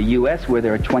 unlike the U.S., where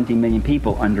there are 20 million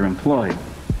people underemployed.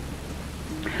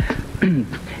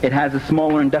 It has a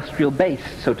smaller industrial base,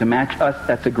 so to match us,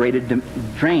 that's a greater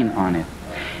drain on it.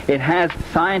 It has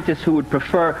scientists who would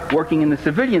prefer working in the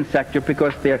civilian sector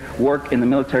because their work in the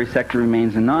military sector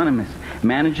remains anonymous.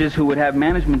 Managers who would have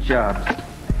management jobs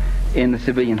in the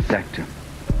civilian sector.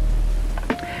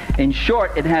 In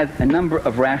short, it has a number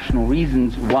of rational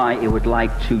reasons why it would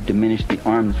like to diminish the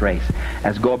arms race.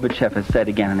 As Gorbachev has said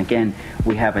again and again,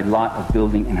 we have a lot of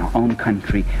building in our own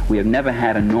country. We have never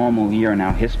had a normal year in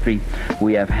our history.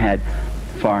 We have had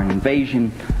foreign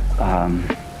invasion,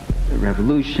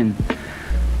 revolution,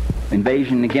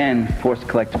 invasion again, forced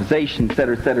collectivization,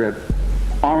 etc.,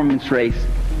 armaments race,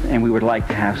 and we would like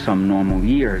to have some normal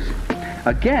years.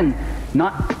 Again,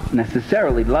 not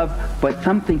necessarily love, but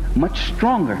something much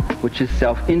stronger, which is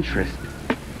self-interest.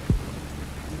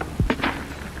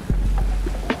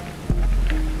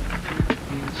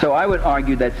 So I would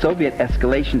argue that Soviet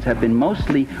escalations have been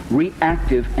mostly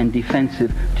reactive and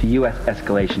defensive to U.S.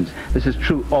 escalations. This is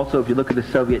true also if you look at the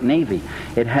Soviet Navy.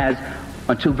 It has,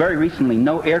 until very recently,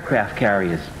 no aircraft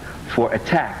carriers for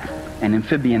attack and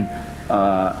amphibian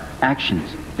actions.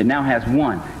 It now has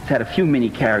one. It's had a few mini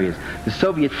carriers. The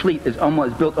Soviet fleet is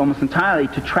built almost entirely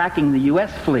to tracking the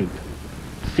U.S. fleet,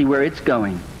 to see where it's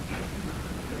going.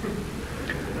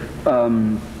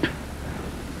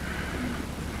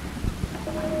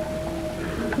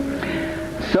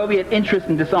 Soviet interest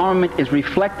in disarmament is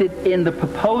reflected in the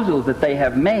proposals that they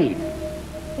have made.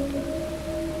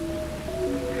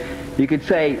 You could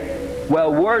say,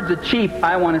 well, words are cheap,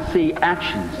 I want to see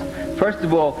actions. First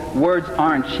of all, words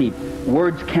aren't cheap.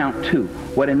 words count too.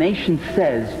 What a nation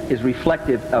says is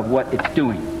reflective of what it's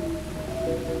doing.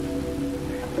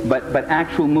 But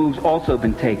actual moves also have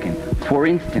been taken. For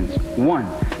instance, one,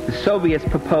 the Soviets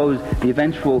proposed the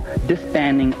eventual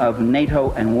disbanding of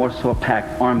NATO and Warsaw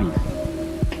Pact armies.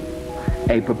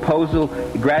 A proposal,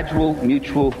 gradual,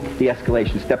 mutual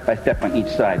de-escalation, step by step on each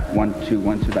side. One, two,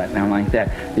 that, now like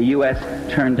that. The U.S.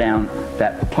 turned down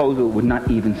that proposal, would not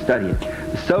even study it.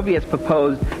 The Soviets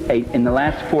proposed, in the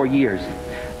last 4 years,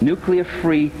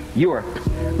 nuclear-free Europe,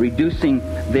 reducing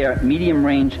their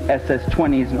medium-range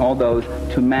SS-20s and all those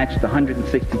to match the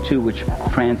 162 which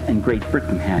France and Great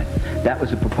Britain had. That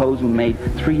was a proposal made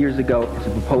 3 years ago. It's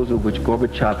a proposal which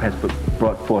Gorbachev has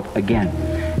brought forth again.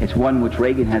 It's one which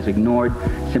Reagan has ignored,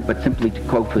 but simply to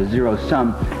quote for zero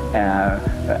sum,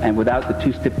 and without the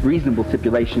two reasonable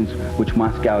stipulations which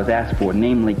Moscow has asked for,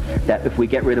 namely that if we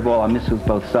get rid of all our missiles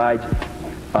both sides,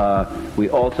 we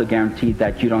also guarantee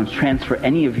that you don't transfer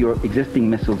any of your existing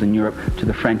missiles in Europe to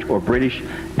the French or British,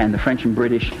 and the French and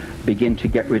British begin to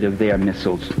get rid of their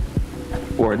missiles.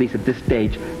 Or at least at this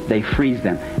stage, they freeze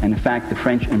them. And in fact, the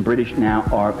French and British now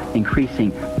are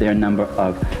increasing their number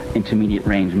of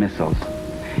intermediate-range missiles.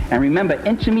 And remember,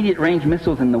 intermediate-range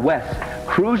missiles in the West,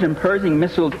 cruise and Pershing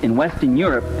missiles in Western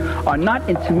Europe, are not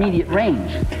intermediate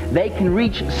range. They can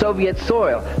reach Soviet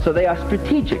soil, so they are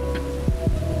strategic.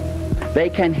 They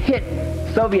can hit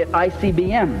Soviet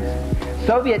ICBMs.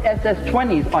 Soviet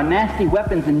SS-20s are nasty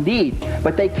weapons indeed,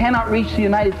 but they cannot reach the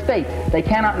United States. They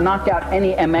cannot knock out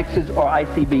any MXs or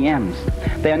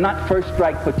ICBMs. They are not first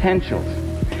strike potentials.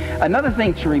 Another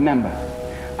thing to remember,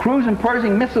 cruise and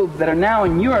Pershing missiles that are now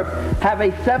in Europe have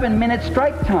a 7-minute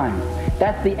strike time.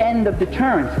 That's the end of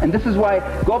deterrence. And this is why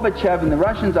Gorbachev and the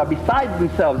Russians are beside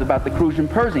themselves about the cruise and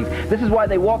Pershings. This is why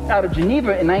they walked out of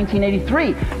Geneva in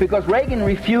 1983, because Reagan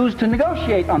refused to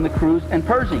negotiate on the cruise and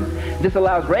Pershings. This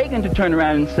allows Reagan to turn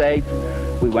around and say,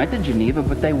 we went to Geneva,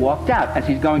 but they walked out, as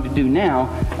he's going to do now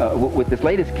with this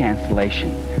latest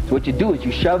cancellation. So what you do is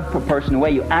you shove a person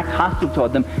away, you act hostile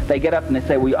toward them, they get up and they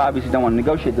say, well, you obviously don't want to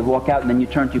negotiate, they walk out, and then you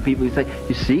turn to your people and say,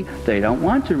 you see, they don't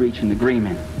want to reach an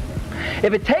agreement.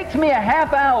 If it takes me a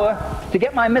half hour to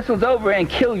get my missiles over and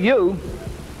kill you,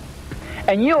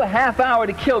 and you a half hour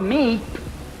to kill me,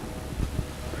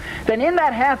 then in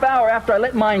that half hour after I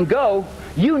let mine go,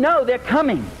 you know they're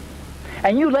coming.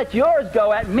 And you let yours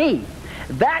go at me.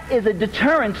 That is a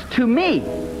deterrence to me.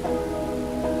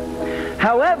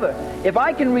 However, if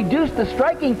I can reduce the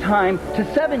striking time to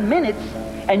 7 minutes,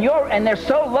 and they're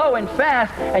so low and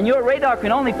fast, and your radar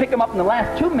can only pick them up in the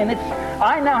last 2 minutes,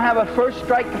 I now have a first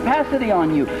strike capacity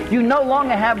on you. You no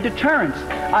longer have deterrence.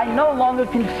 I no longer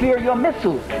can fear your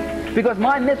missiles, because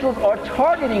my missiles are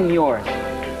targeting yours.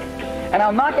 And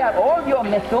I'll knock out all of your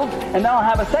missiles, and then I'll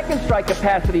have a second strike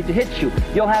capacity to hit you.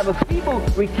 You'll have a feeble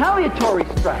retaliatory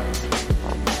strike.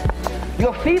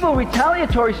 Your feeble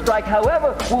retaliatory strike,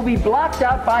 however, will be blocked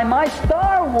out by my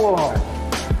Star Wars.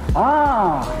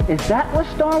 Ah, is that what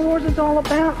Star Wars is all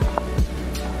about?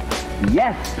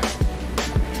 Yes.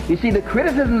 You see, the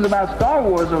criticisms about Star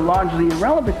Wars are largely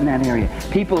irrelevant in that area.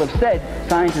 People have said,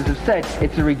 scientists have said,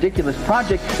 it's a ridiculous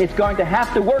project. It's going to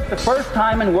have to work the first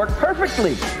time and work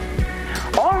perfectly.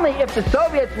 Only if the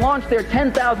Soviets launch their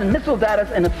 10,000 missiles at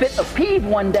us in a fit of peeve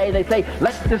one day, they say,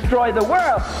 let's destroy the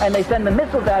world, and they send the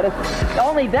missiles at us,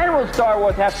 only then will Star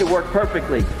Wars have to work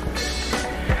perfectly.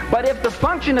 But if the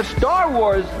function of Star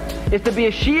Wars is to be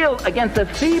a shield against a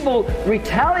feeble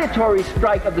retaliatory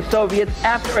strike of the Soviets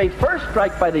after a first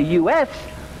strike by the U.S.,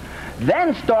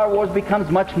 then Star Wars becomes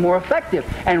much more effective.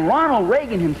 And Ronald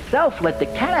Reagan himself let the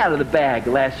cat out of the bag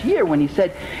last year when he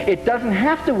said, it doesn't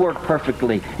have to work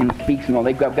perfectly. And he speaks and all,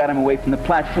 they've got him away from the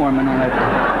platform and all that.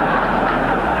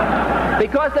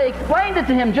 Because they explained it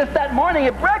to him just that morning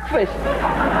at breakfast.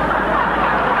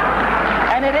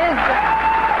 And it is...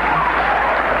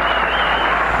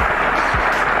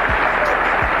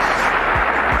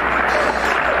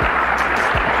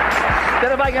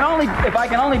 that if I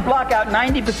can only block out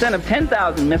 90% of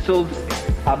 10,000 missiles,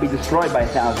 I'll be destroyed by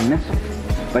 1,000 missiles.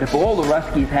 But if all the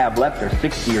Ruskies have left are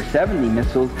 60 or 70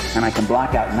 missiles, and I can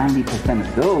block out 90%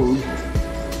 of those,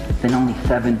 then only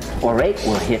 7 or 8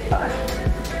 will hit us.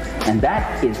 And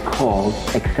that is called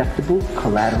acceptable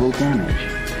collateral damage.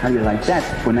 How do you like that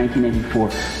for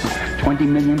 1984? 20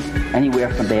 million, anywhere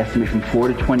from, they estimate, from 4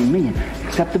 to 20 million.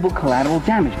 Acceptable collateral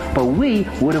damage. But we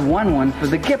would have won one for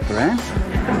the Kipper, eh?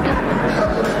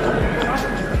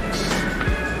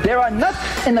 There are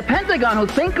nuts in the Pentagon who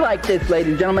think like this,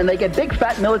 ladies and gentlemen. They get big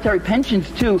fat military pensions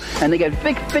too, and they get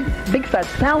big fat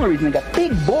salaries, and they got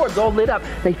big boards all lit up.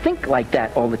 They think like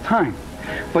that all the time.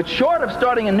 But short of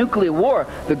starting a nuclear war,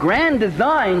 the grand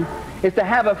design is to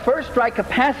have a first strike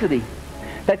capacity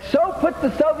that so puts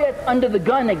the Soviets under the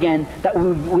gun again that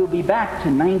we'll be back to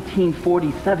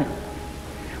 1947,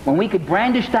 when we could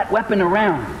brandish that weapon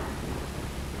around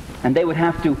and they would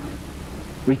have to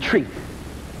retreat.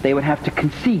 They would have to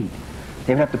concede.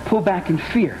 They would have to pull back in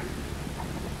fear.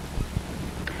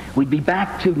 We'd be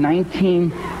back to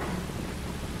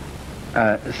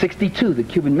 1962, the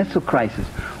Cuban Missile Crisis,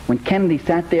 when Kennedy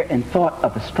sat there and thought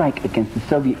of a strike against the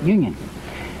Soviet Union.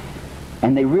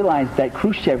 And they realized that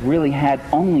Khrushchev really had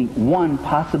only one,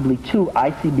 possibly two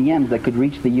ICBMs that could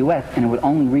reach the U.S., and it would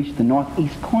only reach the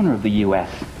northeast corner of the U.S.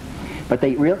 But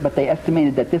they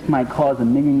estimated that this might cause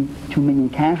 1 million, 2 million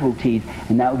casualties,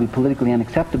 and that would be politically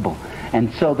unacceptable.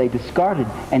 And so they discarded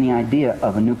any idea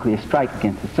of a nuclear strike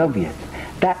against the Soviets.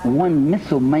 That one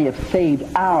missile may have saved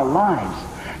our lives.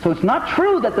 So it's not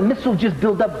true that the missiles just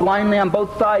build up blindly on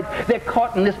both sides. They're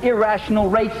caught in this irrational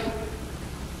race.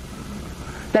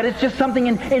 That it's just something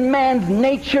in man's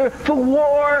nature for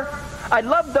war. I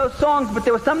loved those songs, but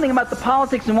there was something about the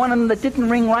politics in one of them that didn't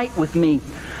ring right with me.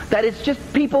 That it's just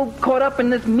people caught up in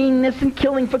this meanness and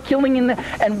killing for killing,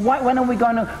 and when are we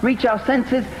going to reach our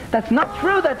senses? That's not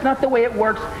true. That's not the way it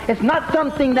works. It's not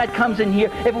something that comes in here.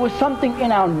 If it was something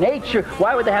in our nature,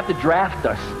 why would they have to draft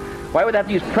us? Why would they have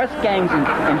to use press gangs and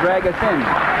drag us in?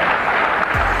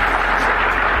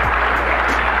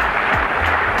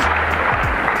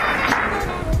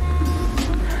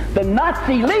 The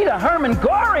Nazi leader, Hermann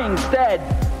Göring, said,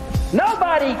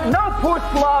 nobody, no poor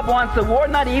Slav wants a war,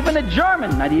 not even a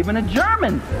German, not even a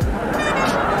German.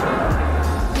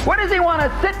 What does he want to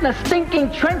sit in a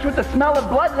stinking trench with the smell of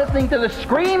blood, listening to the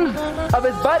screams of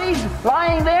his buddies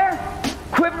lying there,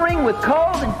 quivering with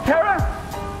cold and terror?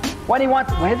 Where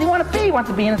does he want to be? He wants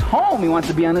to be in his home. He wants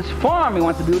to be on his farm. He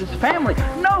wants to be with his family.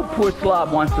 No poor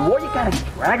Slav wants a war. You got to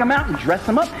drag him out and dress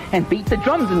him up and beat the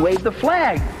drums and wave the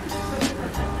flag.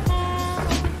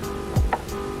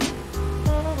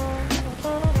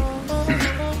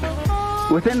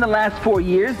 Within the last 4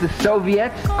 years, the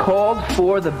Soviets called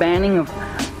for the banning of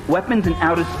weapons in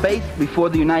outer space before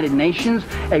the United Nations,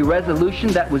 a resolution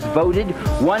that was voted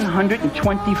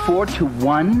 124 to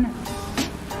 1.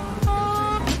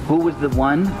 Who was the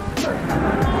one?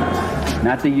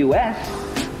 Not the U.S.,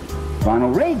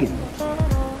 Ronald Reagan.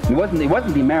 It wasn't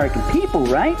the American people,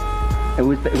 right? It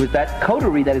was that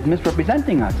coterie that is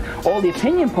misrepresenting us. All the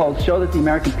opinion polls show that the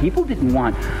American people didn't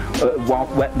want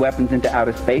weapons into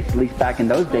outer space, at least back in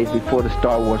those days before the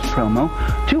Star Wars promo.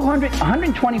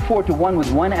 124 to 1 was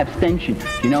one abstention. Do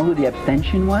you know who the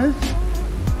abstention was?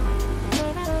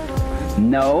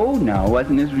 No, it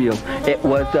wasn't Israel. It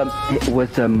was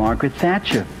Margaret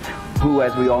Thatcher, who,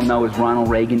 as we all know, is Ronald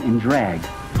Reagan in drag.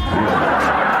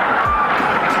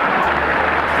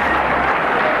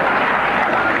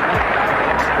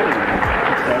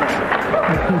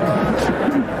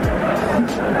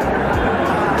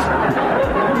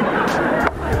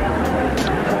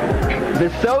 The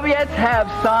Soviets have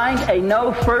signed a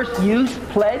no first use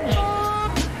pledge,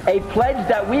 a pledge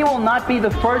that we will not be the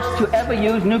first to ever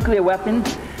use nuclear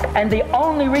weapons, and the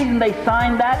only reason they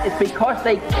signed that is because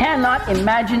they cannot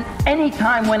imagine any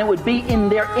time when it would be in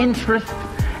their interest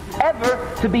ever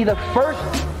to be the first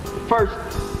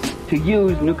to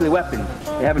use nuclear weapons.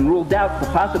 They haven't ruled out the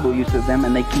possible use of them,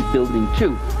 and they keep building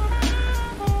too.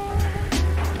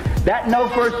 That no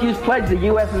first use pledge, the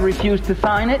U.S. has refused to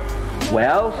sign it.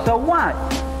 Well, so what?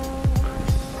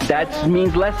 That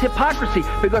means less hypocrisy,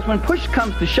 because when push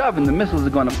comes to shove and the missiles are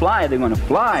going to fly, they're going to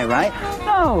fly, right?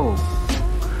 No.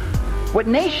 What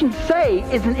nations say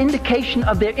is an indication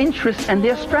of their interests and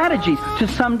their strategies to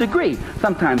some degree.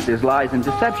 Sometimes there's lies and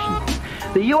deception.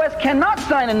 The U.S. cannot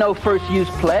sign a no first use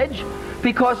pledge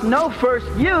because no first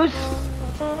use,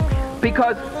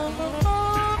 because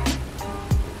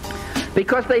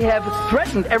they have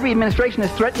threatened, every administration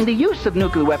has threatened the use of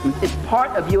nuclear weapons. It's part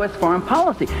of U.S. foreign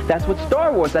policy. That's what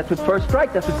Star Wars, that's what First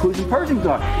Strike, that's what Cruising Persians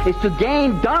are, is to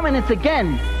gain dominance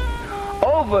again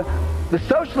over the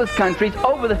socialist countries,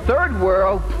 over the third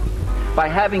world, by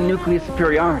having nuclear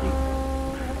superiority.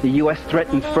 The U.S.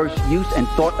 threatened first use and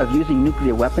thought of using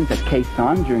nuclear weapons at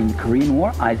Quezon during the Korean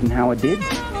War. Eisenhower did.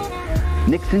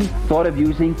 Nixon thought of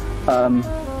using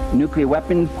nuclear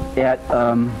weapons at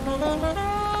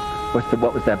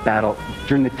what was that battle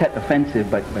during the Tet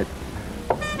Offensive? But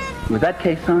was that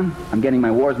Quezon? I'm getting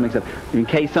my wars mixed up. In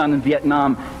Quezon in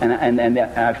Vietnam, and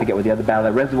I forget what the other battle,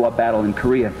 the Reservoir Battle in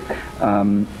Korea,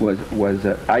 was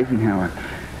Eisenhower.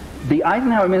 The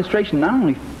Eisenhower administration not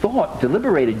only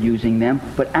deliberated using them,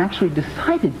 but actually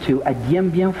decided to at Dien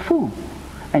Bien Phu,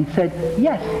 and said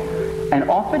yes, and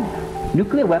offered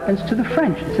nuclear weapons to the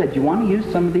French. It said, you want to use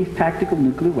some of these tactical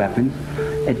nuclear weapons?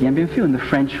 at Dien Bien Phu, and the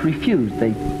French refused.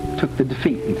 They took the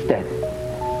defeat instead.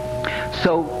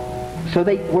 So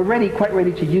they were quite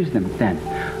ready to use them then.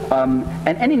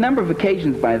 And any number of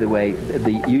occasions, by the way,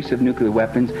 the use of nuclear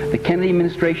weapons, the Kennedy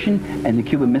administration and the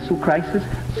Cuban Missile Crisis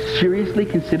seriously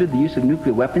considered the use of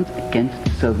nuclear weapons against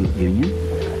the Soviet Union,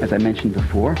 as I mentioned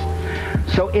before.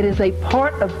 So it is a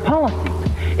part of policy.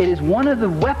 It is one of the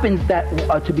weapons that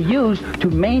are to be used to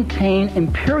maintain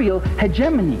imperial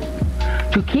hegemony,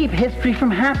 to keep history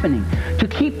from happening, to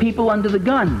keep people under the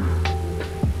gun.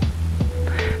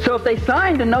 So if they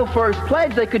signed a no first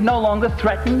pledge, they could no longer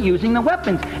threaten using the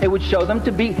weapons. It would show them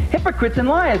to be hypocrites and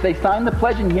liars. They signed the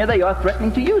pledge, and here they are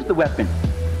threatening to use the weapon.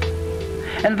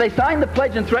 And if they signed the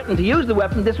pledge and threatened to use the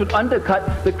weapon, this would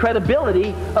undercut the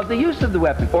credibility of the use of the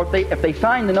weapon. Or if they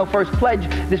signed the no first pledge,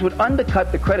 this would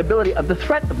undercut the credibility of the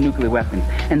threat of nuclear weapons.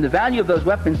 And the value of those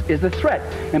weapons is the threat.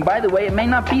 And by the way, it may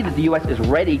not be that the U.S. is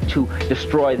ready to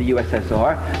destroy the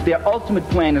USSR. Their ultimate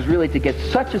plan is really to get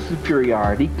such a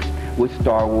superiority with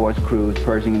Star Wars, cruise,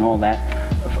 Pershing, and all that,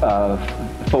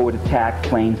 forward attack,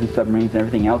 planes and submarines and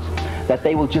everything else, that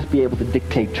they will just be able to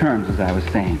dictate terms, as I was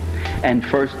saying. And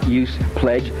first use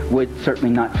pledge would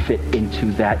certainly not fit into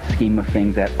that scheme of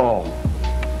things at all.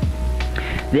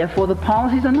 Therefore, the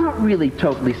policies are not really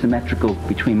totally symmetrical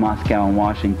between Moscow and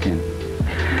Washington.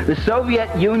 The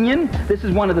Soviet Union, this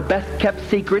is one of the best kept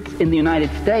secrets in the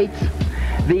United States.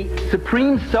 The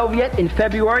Supreme Soviet in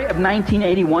February of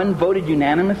 1981 voted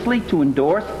unanimously to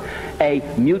endorse a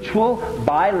mutual,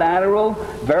 bilateral,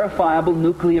 verifiable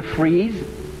nuclear freeze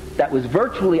that was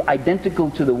virtually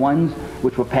identical to the ones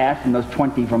which were passed in those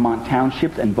 20 Vermont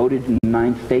townships and voted in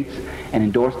 9 states and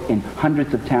endorsed in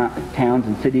hundreds of towns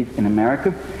and cities in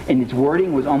America. And its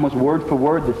wording was almost word for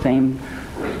word the same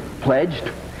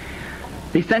pledged.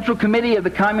 The Central Committee of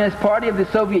the Communist Party of the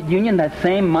Soviet Union that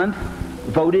same month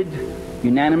voted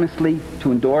unanimously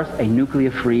to endorse a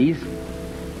nuclear freeze.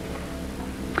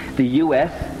 The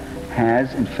U.S.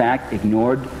 has, in fact,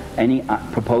 ignored any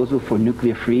proposal for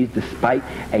nuclear freeze despite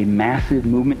a massive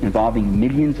movement involving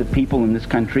millions of people in this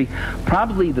country.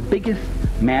 Probably the biggest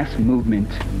mass movement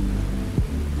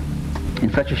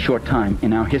in such a short time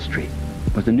in our history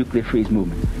was the nuclear freeze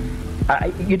movement.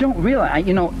 You don't realize,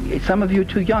 some of you are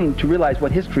too young to realize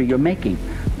what history you're making.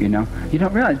 You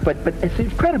don't realize, but it's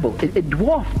incredible. It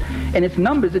dwarfed, in its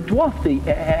numbers, it dwarfed the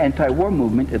anti-war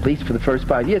movement, at least for the first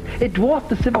 5 years. It dwarfed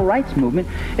the civil rights movement.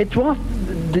 It dwarfed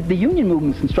the union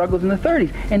movements and struggles in the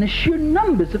 30s. And the sheer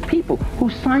numbers of people who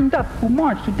signed up, who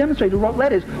marched, who demonstrated, who wrote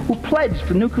letters, who pledged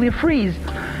for nuclear freeze,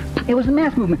 it was a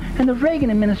mass movement. And the Reagan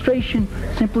administration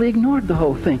simply ignored the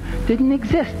whole thing. Didn't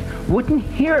exist. Wouldn't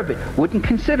hear of it. Wouldn't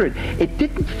consider it. It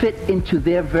didn't fit into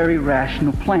their very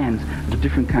rational plans of a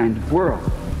different kind of world.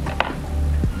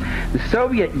 The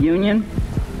Soviet Union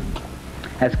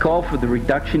has called for the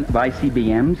reduction of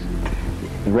ICBMs.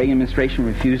 The Reagan administration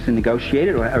refused to negotiate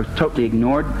it, or totally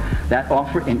ignored that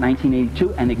offer in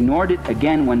 1982, and ignored it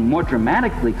again when, more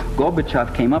dramatically,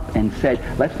 Gorbachev came up and said,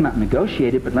 let's not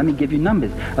negotiate it, but let me give you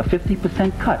numbers. A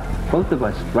 50% cut, both of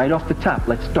us, right off the top.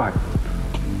 Let's start.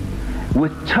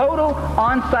 With total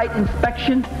on-site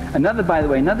inspection, by the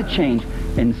way, another change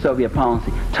in Soviet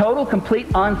policy. Total, complete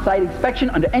on-site inspection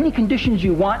under any conditions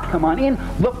you want. Come on in,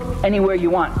 look anywhere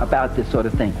you want about this sort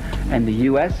of thing. And the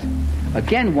U.S.,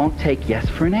 again, won't take yes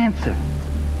for an answer.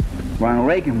 Ronald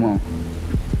Reagan won't.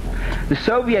 The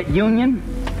Soviet Union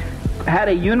had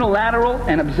a unilateral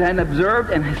and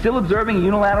observed and is still observing a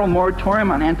unilateral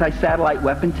moratorium on anti-satellite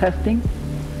weapon testing.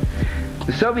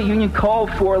 The Soviet Union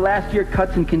called for last year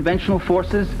cuts in conventional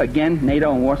forces, again,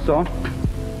 NATO and Warsaw.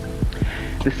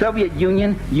 The Soviet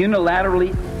Union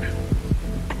unilaterally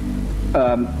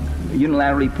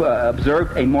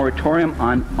observed a moratorium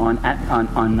on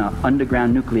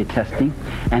underground nuclear testing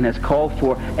and has called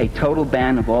for a total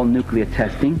ban of all nuclear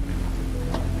testing,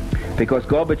 because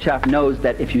Gorbachev knows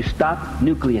that if you stop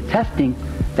nuclear testing,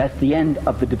 that's the end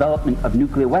of the development of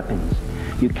nuclear weapons.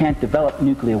 You can't develop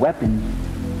nuclear weapons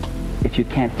if you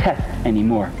can't test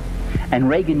anymore. And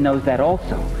Reagan knows that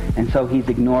also, and so he's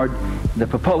ignored the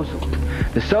proposal.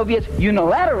 The Soviets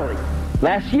unilaterally,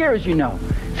 last year, as you know,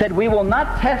 said we will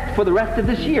not test for the rest of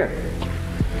this year.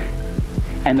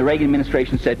 And the Reagan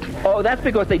administration said, oh, that's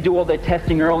because they do all their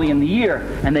testing early in the year,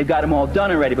 and they've got them all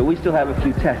done already, but we still have a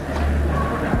few tests.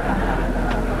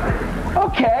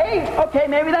 Okay,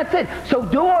 maybe that's it. So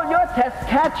do all your tests,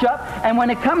 catch up, and when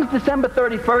it comes December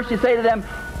 31st, you say to them,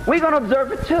 we're going to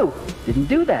observe it too. Didn't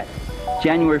do that.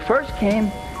 January 1st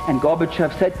came, and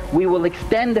Gorbachev said, we will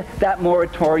extend that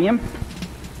moratorium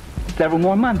several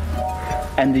more months.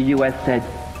 And the U.S. said,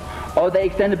 Oh, they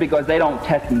extended because they don't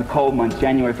test in the cold months,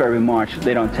 January, February, March.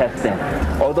 They don't test then.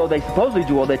 Although they supposedly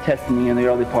do all their testing in the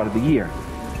early part of the year.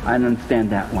 I don't understand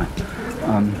that one.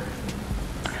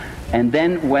 And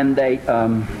then when they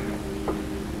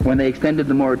extended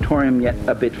the moratorium yet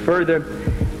a bit further,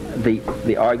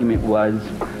 the argument was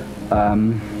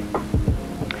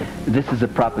this is a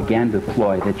propaganda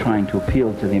ploy. They're trying to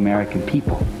appeal to the American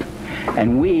people.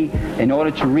 And we, in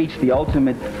order to reach the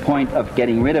ultimate point of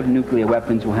getting rid of nuclear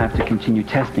weapons, will have to continue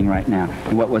testing right now.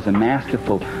 And what was a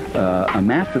masterful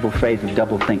phrase of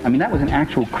double think. I mean, that was an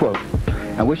actual quote.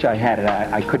 I wish I had it.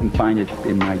 I couldn't find it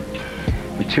in my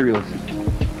materials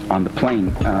on the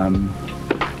plane.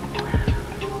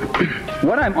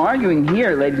 What I'm arguing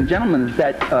here, ladies and gentlemen, is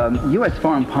that U.S.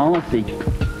 foreign policy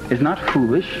is not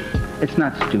foolish. It's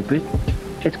not stupid.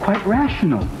 It's quite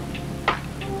rational.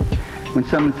 When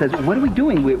someone says, what are we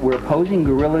doing? We're opposing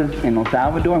guerrillas in El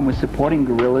Salvador and we're supporting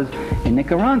guerrillas in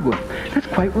Nicaragua. That's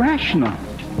quite rational.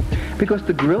 Because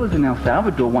the guerrillas in El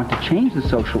Salvador want to change the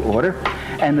social order,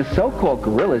 and the so-called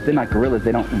guerrillas, they're not guerrillas,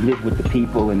 they don't live with the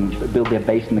people and build their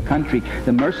base in the country.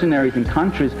 The mercenaries and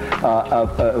contras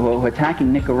who are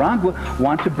attacking Nicaragua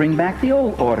want to bring back the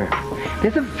old order.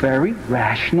 There's a very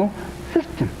rational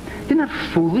system. They're not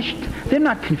foolish. They're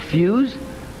not confused.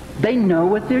 They know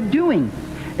what they're doing.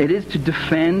 It is to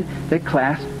defend the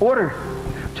class order,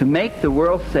 to make the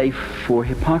world safe for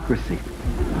hypocrisy.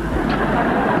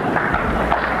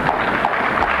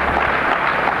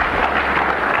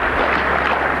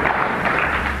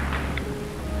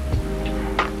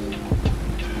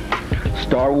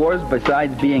 Star Wars,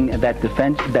 besides being that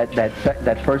defense,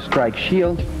 that first strike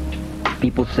shield,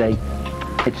 people say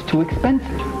it's too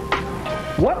expensive.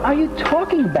 What are you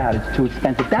talking about? It's too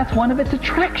expensive. That's one of its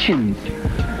attractions.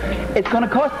 It's going to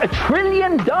cost $1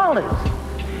 trillion.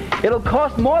 It'll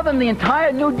cost more than the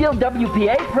entire New Deal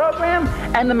WPA program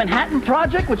and the Manhattan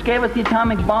Project, which gave us the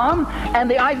atomic bomb, and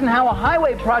the Eisenhower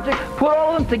Highway Project. Put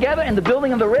all of them together, and the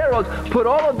building of the railroads. Put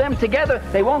all of them together.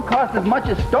 They won't cost as much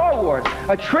as Star Wars.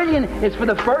 $1 trillion is for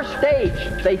the first stage.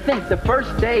 They think the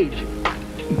first stage.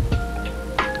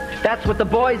 That's what the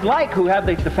boys like who have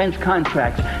the defense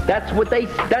contracts. That's what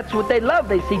they love.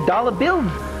 They see dollar bills.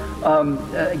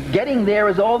 Getting there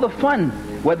is all the fun.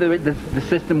 Whether the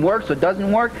system works or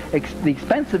doesn't work, the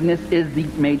expensiveness is the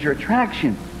major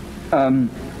attraction.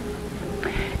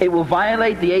 It will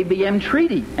violate the ABM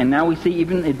treaty, and now we see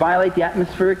even it violate the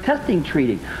atmospheric testing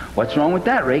treaty. What's wrong with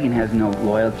that? Reagan has no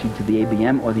loyalty to the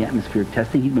ABM or the atmospheric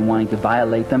testing. He's been wanting to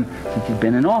violate them since he's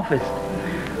been in office.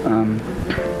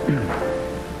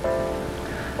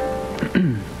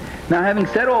 Now, having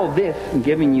said all this and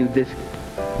giving you this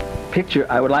picture,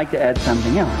 I would like to add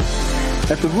something else.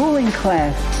 That the ruling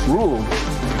class rules,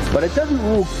 but it doesn't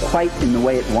rule quite in the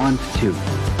way it wants to.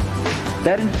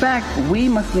 That in fact, we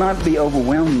must not be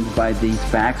overwhelmed by these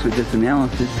facts or this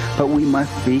analysis, but we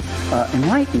must be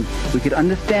enlightened. We could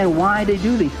understand why they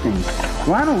do these things.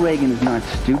 Ronald Reagan is not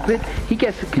stupid. He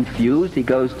gets confused. He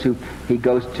goes to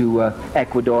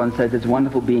Ecuador and says it's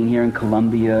wonderful being here in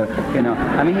Colombia. You know,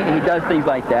 I mean, he does things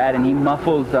like that, and he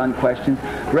muffles on questions.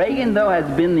 Reagan, though, has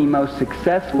been the most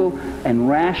successful and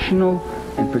rational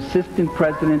and persistent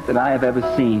president that I have ever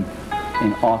seen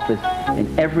in office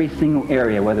in every single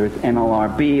area, whether it's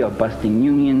NLRB or busting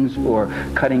unions or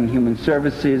cutting human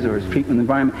services or his treatment of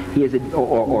the environment. He is,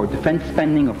 or defense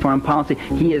spending or foreign policy.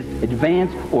 He has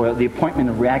advanced, or the appointment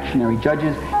of reactionary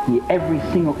judges. Every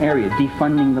single area,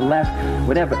 defunding the left,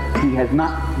 whatever. He has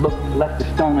not left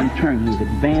a stone unturned. He has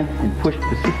advanced and pushed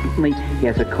persistently. He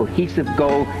has a cohesive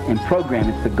goal and program.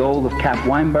 It's the goal of Cap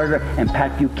Weinberger and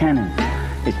Pat Buchanan.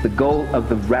 It's the goal of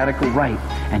the radical right,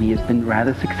 and he has been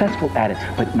rather successful at it,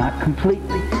 but not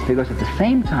completely. Because at the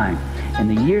same time, in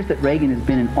the years that Reagan has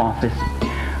been in office,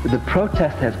 the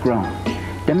protest has grown.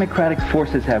 Democratic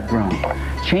forces have grown.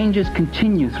 Changes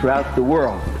continue throughout the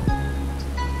world.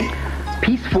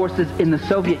 Peace forces in the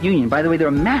Soviet Union. By the way, there are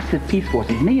massive peace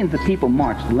forces. Millions of people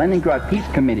marched. The Leningrad Peace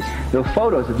Committee. There are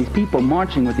photos of these people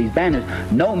marching with these banners.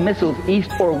 No missiles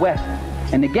east or west.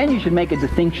 And again, you should make a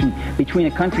distinction between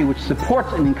a country which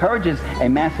supports and encourages a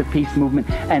massive peace movement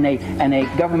and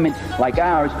a government like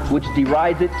ours which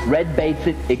derides it, red baits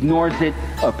it, ignores it,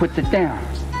 or puts it down.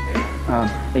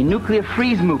 A nuclear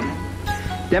freeze movement.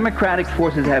 Democratic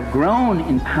forces have grown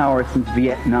in power since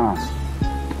Vietnam.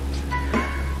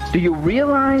 Do you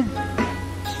realize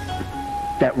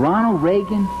that Ronald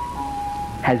Reagan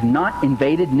has not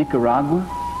invaded Nicaragua?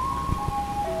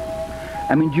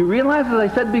 I mean, do you realize, as I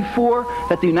said before,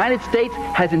 that the United States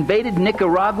has invaded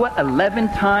Nicaragua 11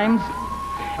 times?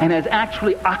 and has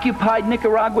actually occupied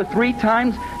Nicaragua 3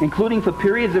 times, including for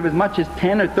periods of as much as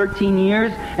 10 or 13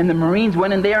 years, and the Marines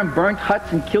went in there and burnt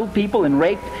huts and killed people and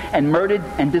raped and murdered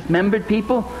and dismembered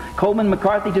people. Coleman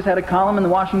McCarthy just had a column in the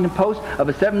Washington Post of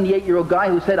a 78-year-old guy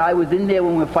who said, I was in there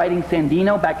when we were fighting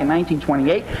Sandino back in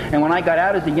 1928, and when I got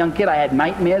out as a young kid, I had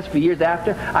nightmares for years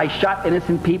after. I shot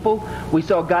innocent people. We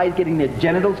saw guys getting their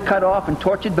genitals cut off and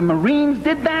tortured. The Marines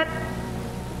did that.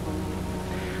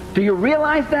 Do you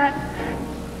realize that?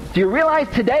 Do you realize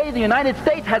today the United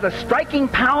States has a striking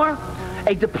power,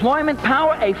 a deployment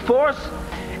power, a force,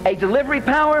 a delivery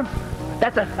power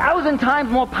that's 1,000 times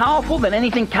more powerful than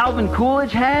anything Calvin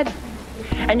Coolidge had?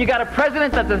 And you got a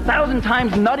president that's 1,000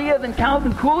 times nuttier than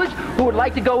Calvin Coolidge, who would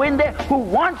like to go in there, who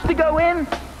wants to go in,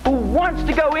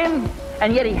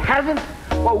 and yet he hasn't?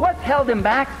 Well, what's held him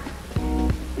back?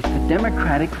 It's the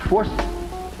democratic forces.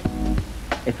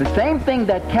 It's the same thing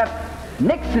that kept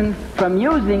Nixon from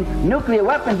using nuclear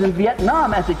weapons in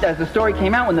Vietnam, as the story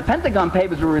came out when the Pentagon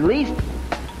Papers were released,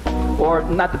 or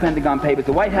not the Pentagon Papers,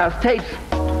 the White House tapes,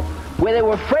 where they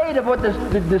were afraid of what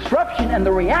the disruption and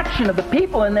the reaction of the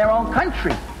people in their own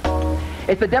country.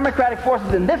 It's the democratic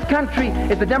forces in this country,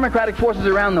 it's the democratic forces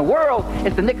around the world,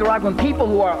 it's the Nicaraguan people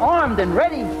who are armed and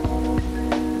ready.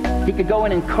 He could go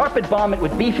in and carpet bomb it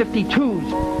with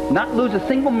B-52s, not lose a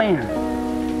single man,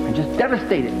 and just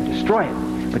devastate it and destroy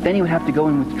it. But then he would have to go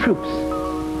in with troops.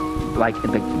 Like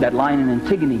that line in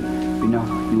Antigone, you know,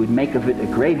 you would make of it a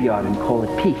graveyard and call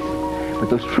it peace. But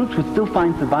those troops would still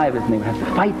find survivors, and they would have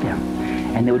to fight them.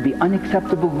 And there would be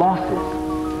unacceptable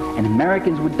losses. And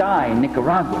Americans would die in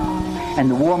Nicaragua. And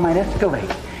the war might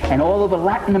escalate. And all over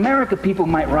Latin America, people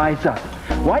might rise up.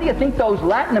 Why do you think those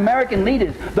Latin American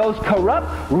leaders, those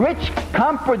corrupt, rich,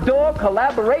 comprador,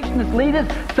 collaborationist leaders,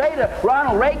 say to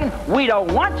Ronald Reagan, we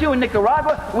don't want you in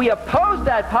Nicaragua, we oppose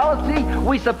that policy,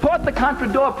 we support the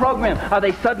Contrador program? Are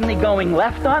they suddenly going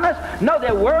left on us? No,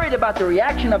 they're worried about the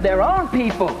reaction of their own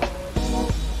people.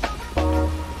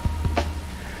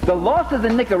 The losses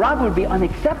in Nicaragua would be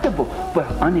unacceptable, but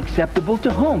unacceptable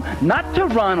to whom? Not to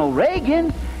Ronald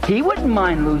Reagan. He wouldn't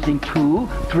mind losing 2,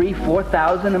 3,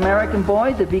 4,000 American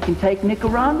boys if he can take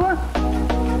Nicaragua.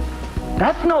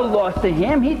 That's no loss to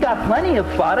him. He's got plenty of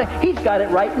fodder. He's got it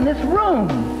right in this room.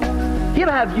 He'll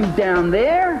have you down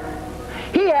there.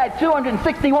 He had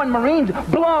 261 Marines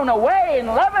blown away in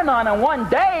Lebanon in one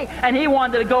day, and he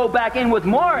wanted to go back in with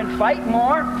more and fight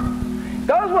more.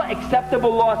 Those were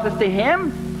acceptable losses to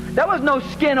him. There was no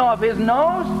skin off his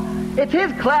nose. It's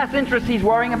his class interests he's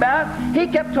worrying about. He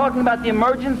kept talking about the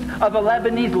emergence of a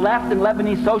Lebanese left and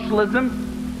Lebanese socialism,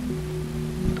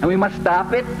 and we must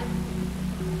stop it.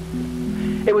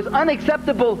 It was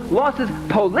unacceptable losses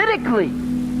politically.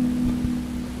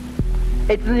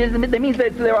 That means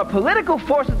that there are political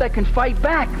forces that can fight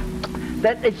back.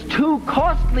 That it's too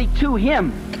costly to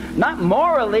him, not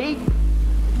morally.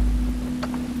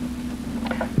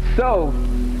 So,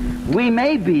 we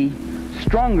may be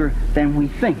stronger than we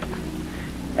think.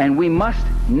 And we must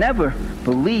never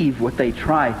believe what they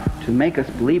try to make us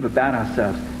believe about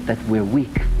ourselves, that we're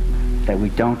weak, that we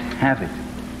don't have it,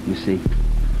 you see.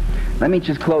 Let me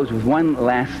just close with one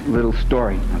last little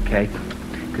story, okay?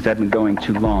 Because I've been going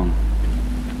too long.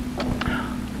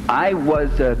 I've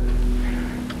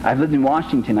lived in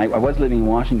Washington. I was living in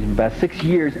Washington for about 6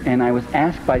 years, and I was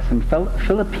asked by some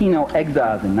Filipino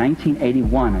exiles in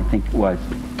 1981, I think it was,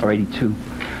 or 82,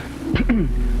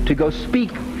 to go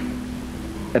speak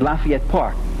at Lafayette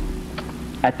Park.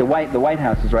 At the White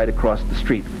House is right across the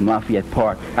street from Lafayette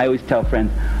Park. I always tell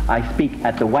friends I speak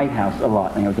at the White House a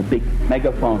lot. And I have a big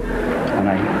megaphone, and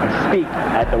I speak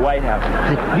at the White House.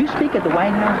 I said, you speak at the White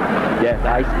House? Yes,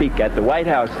 I speak at the White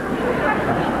House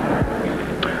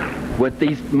with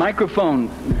these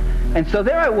microphones. And so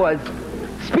there I was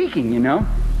speaking, you know.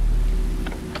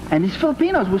 And these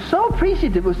Filipinos were so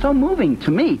appreciative, it was so moving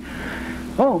to me.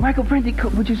 Oh, Michael Parenti,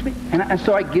 would you speak? And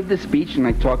so I give this speech and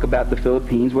I talk about the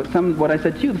Philippines. What I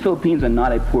said to you, the Philippines are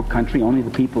not a poor country. Only the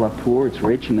people are poor. It's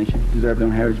rich and they should deserve their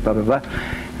own heritage, blah, blah, blah.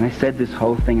 And I said this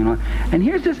whole thing and on. And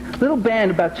here's this little band,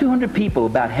 about 200 people,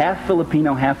 about half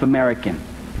Filipino, half American.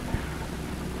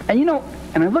 And you know,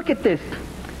 and I look at this,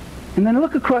 and then I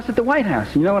look across at the White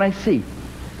House. You know what I see?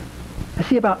 I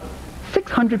see about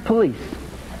 600 police.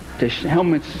 Their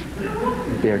helmets,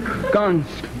 their guns,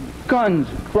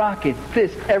 rockets,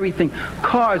 fists, everything,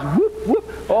 cars, whoop,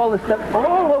 whoop, all this stuff,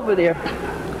 all over there.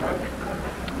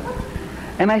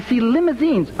 And I see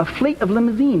limousines, a fleet of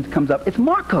limousines comes up. It's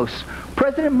Marcos,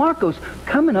 President Marcos,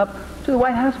 coming up to the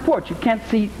White House porch. You can't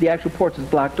see the actual porch, is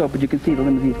blocked off, but you can see the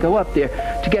limousines go up there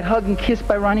to get hugged and kissed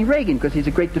by Ronnie Reagan, because he's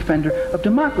a great defender of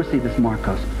democracy, this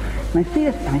Marcos. And I see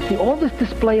this, and I see all this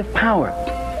display of power.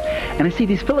 And I see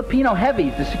these Filipino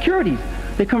heavies, the securities.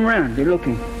 They come around. They're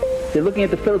looking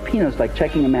at the Filipinos, like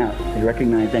checking them out. They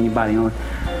recognize anybody. And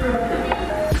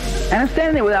I'm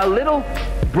standing there with our little,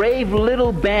 brave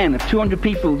little band of 200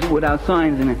 people without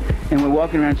signs, and we're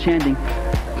walking around chanting.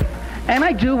 And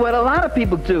I do what a lot of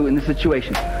people do in this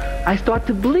situation. I start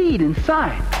to bleed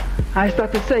inside. I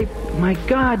start to say, my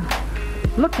God,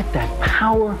 look at that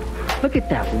power. Look at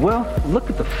that wealth.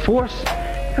 Look at the force.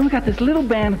 And we got this little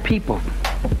band of people,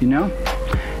 you know?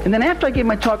 And then after I gave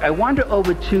my talk, I wandered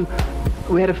over to,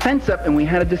 we had a fence up and we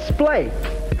had a display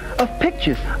of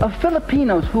pictures of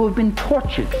Filipinos who have been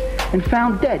tortured and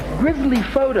found dead. Grisly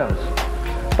photos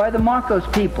by the Marcos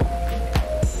people.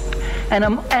 And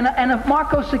a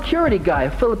Marcos security guy,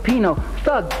 a Filipino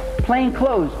thug, plain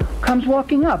clothes, comes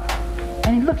walking up.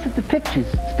 And he looks at the pictures,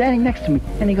 standing next to me,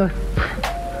 and he goes,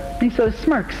 and he sort of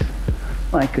smirks,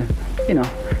 like, you know.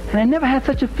 And I never had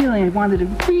such a feeling. I wanted to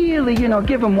really, you know,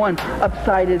 give him one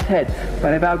upside his head.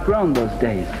 But I've outgrown those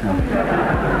days. So.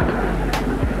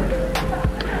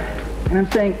 And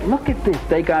I'm saying, look at this.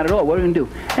 They got it all. What are we going to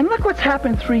do? And look what's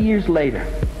happened 3 years later.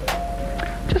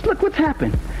 Just look what's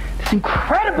happened. This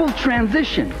incredible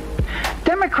transition.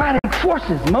 Democratic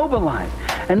forces mobilized.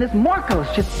 And this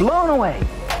Marcos just blown away.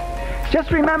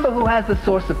 Just remember who has the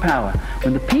source of power.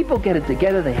 When the people get it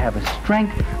together, they have a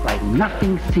strength like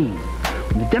nothing seen.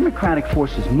 When the democratic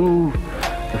forces move,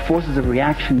 the forces of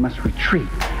reaction must retreat.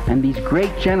 And these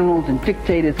great generals and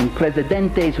dictators and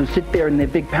presidentes who sit there in their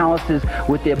big palaces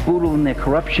with their boodle and their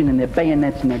corruption and their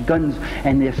bayonets and their guns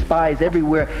and their spies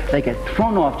everywhere, they get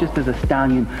thrown off just as a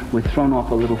stallion would thrown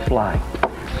off a little fly.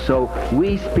 So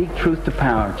we speak truth to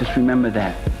power. Just remember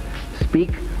that.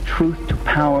 Speak truth to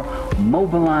power.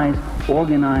 Mobilize,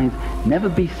 organize, never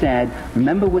be sad.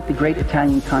 Remember what the great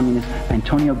Italian communist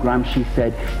Antonio Gramsci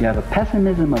said, you have a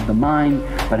pessimism of the mind,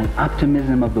 but an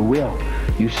optimism of the will.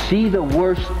 You see the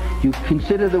worst, you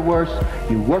consider the worst,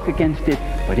 you work against it,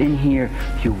 but in here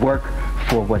you work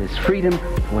for what is freedom,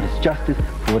 for what is justice,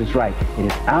 for what is right. It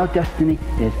is our destiny,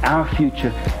 it is our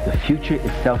future. The future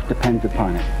itself depends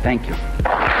upon it. Thank you.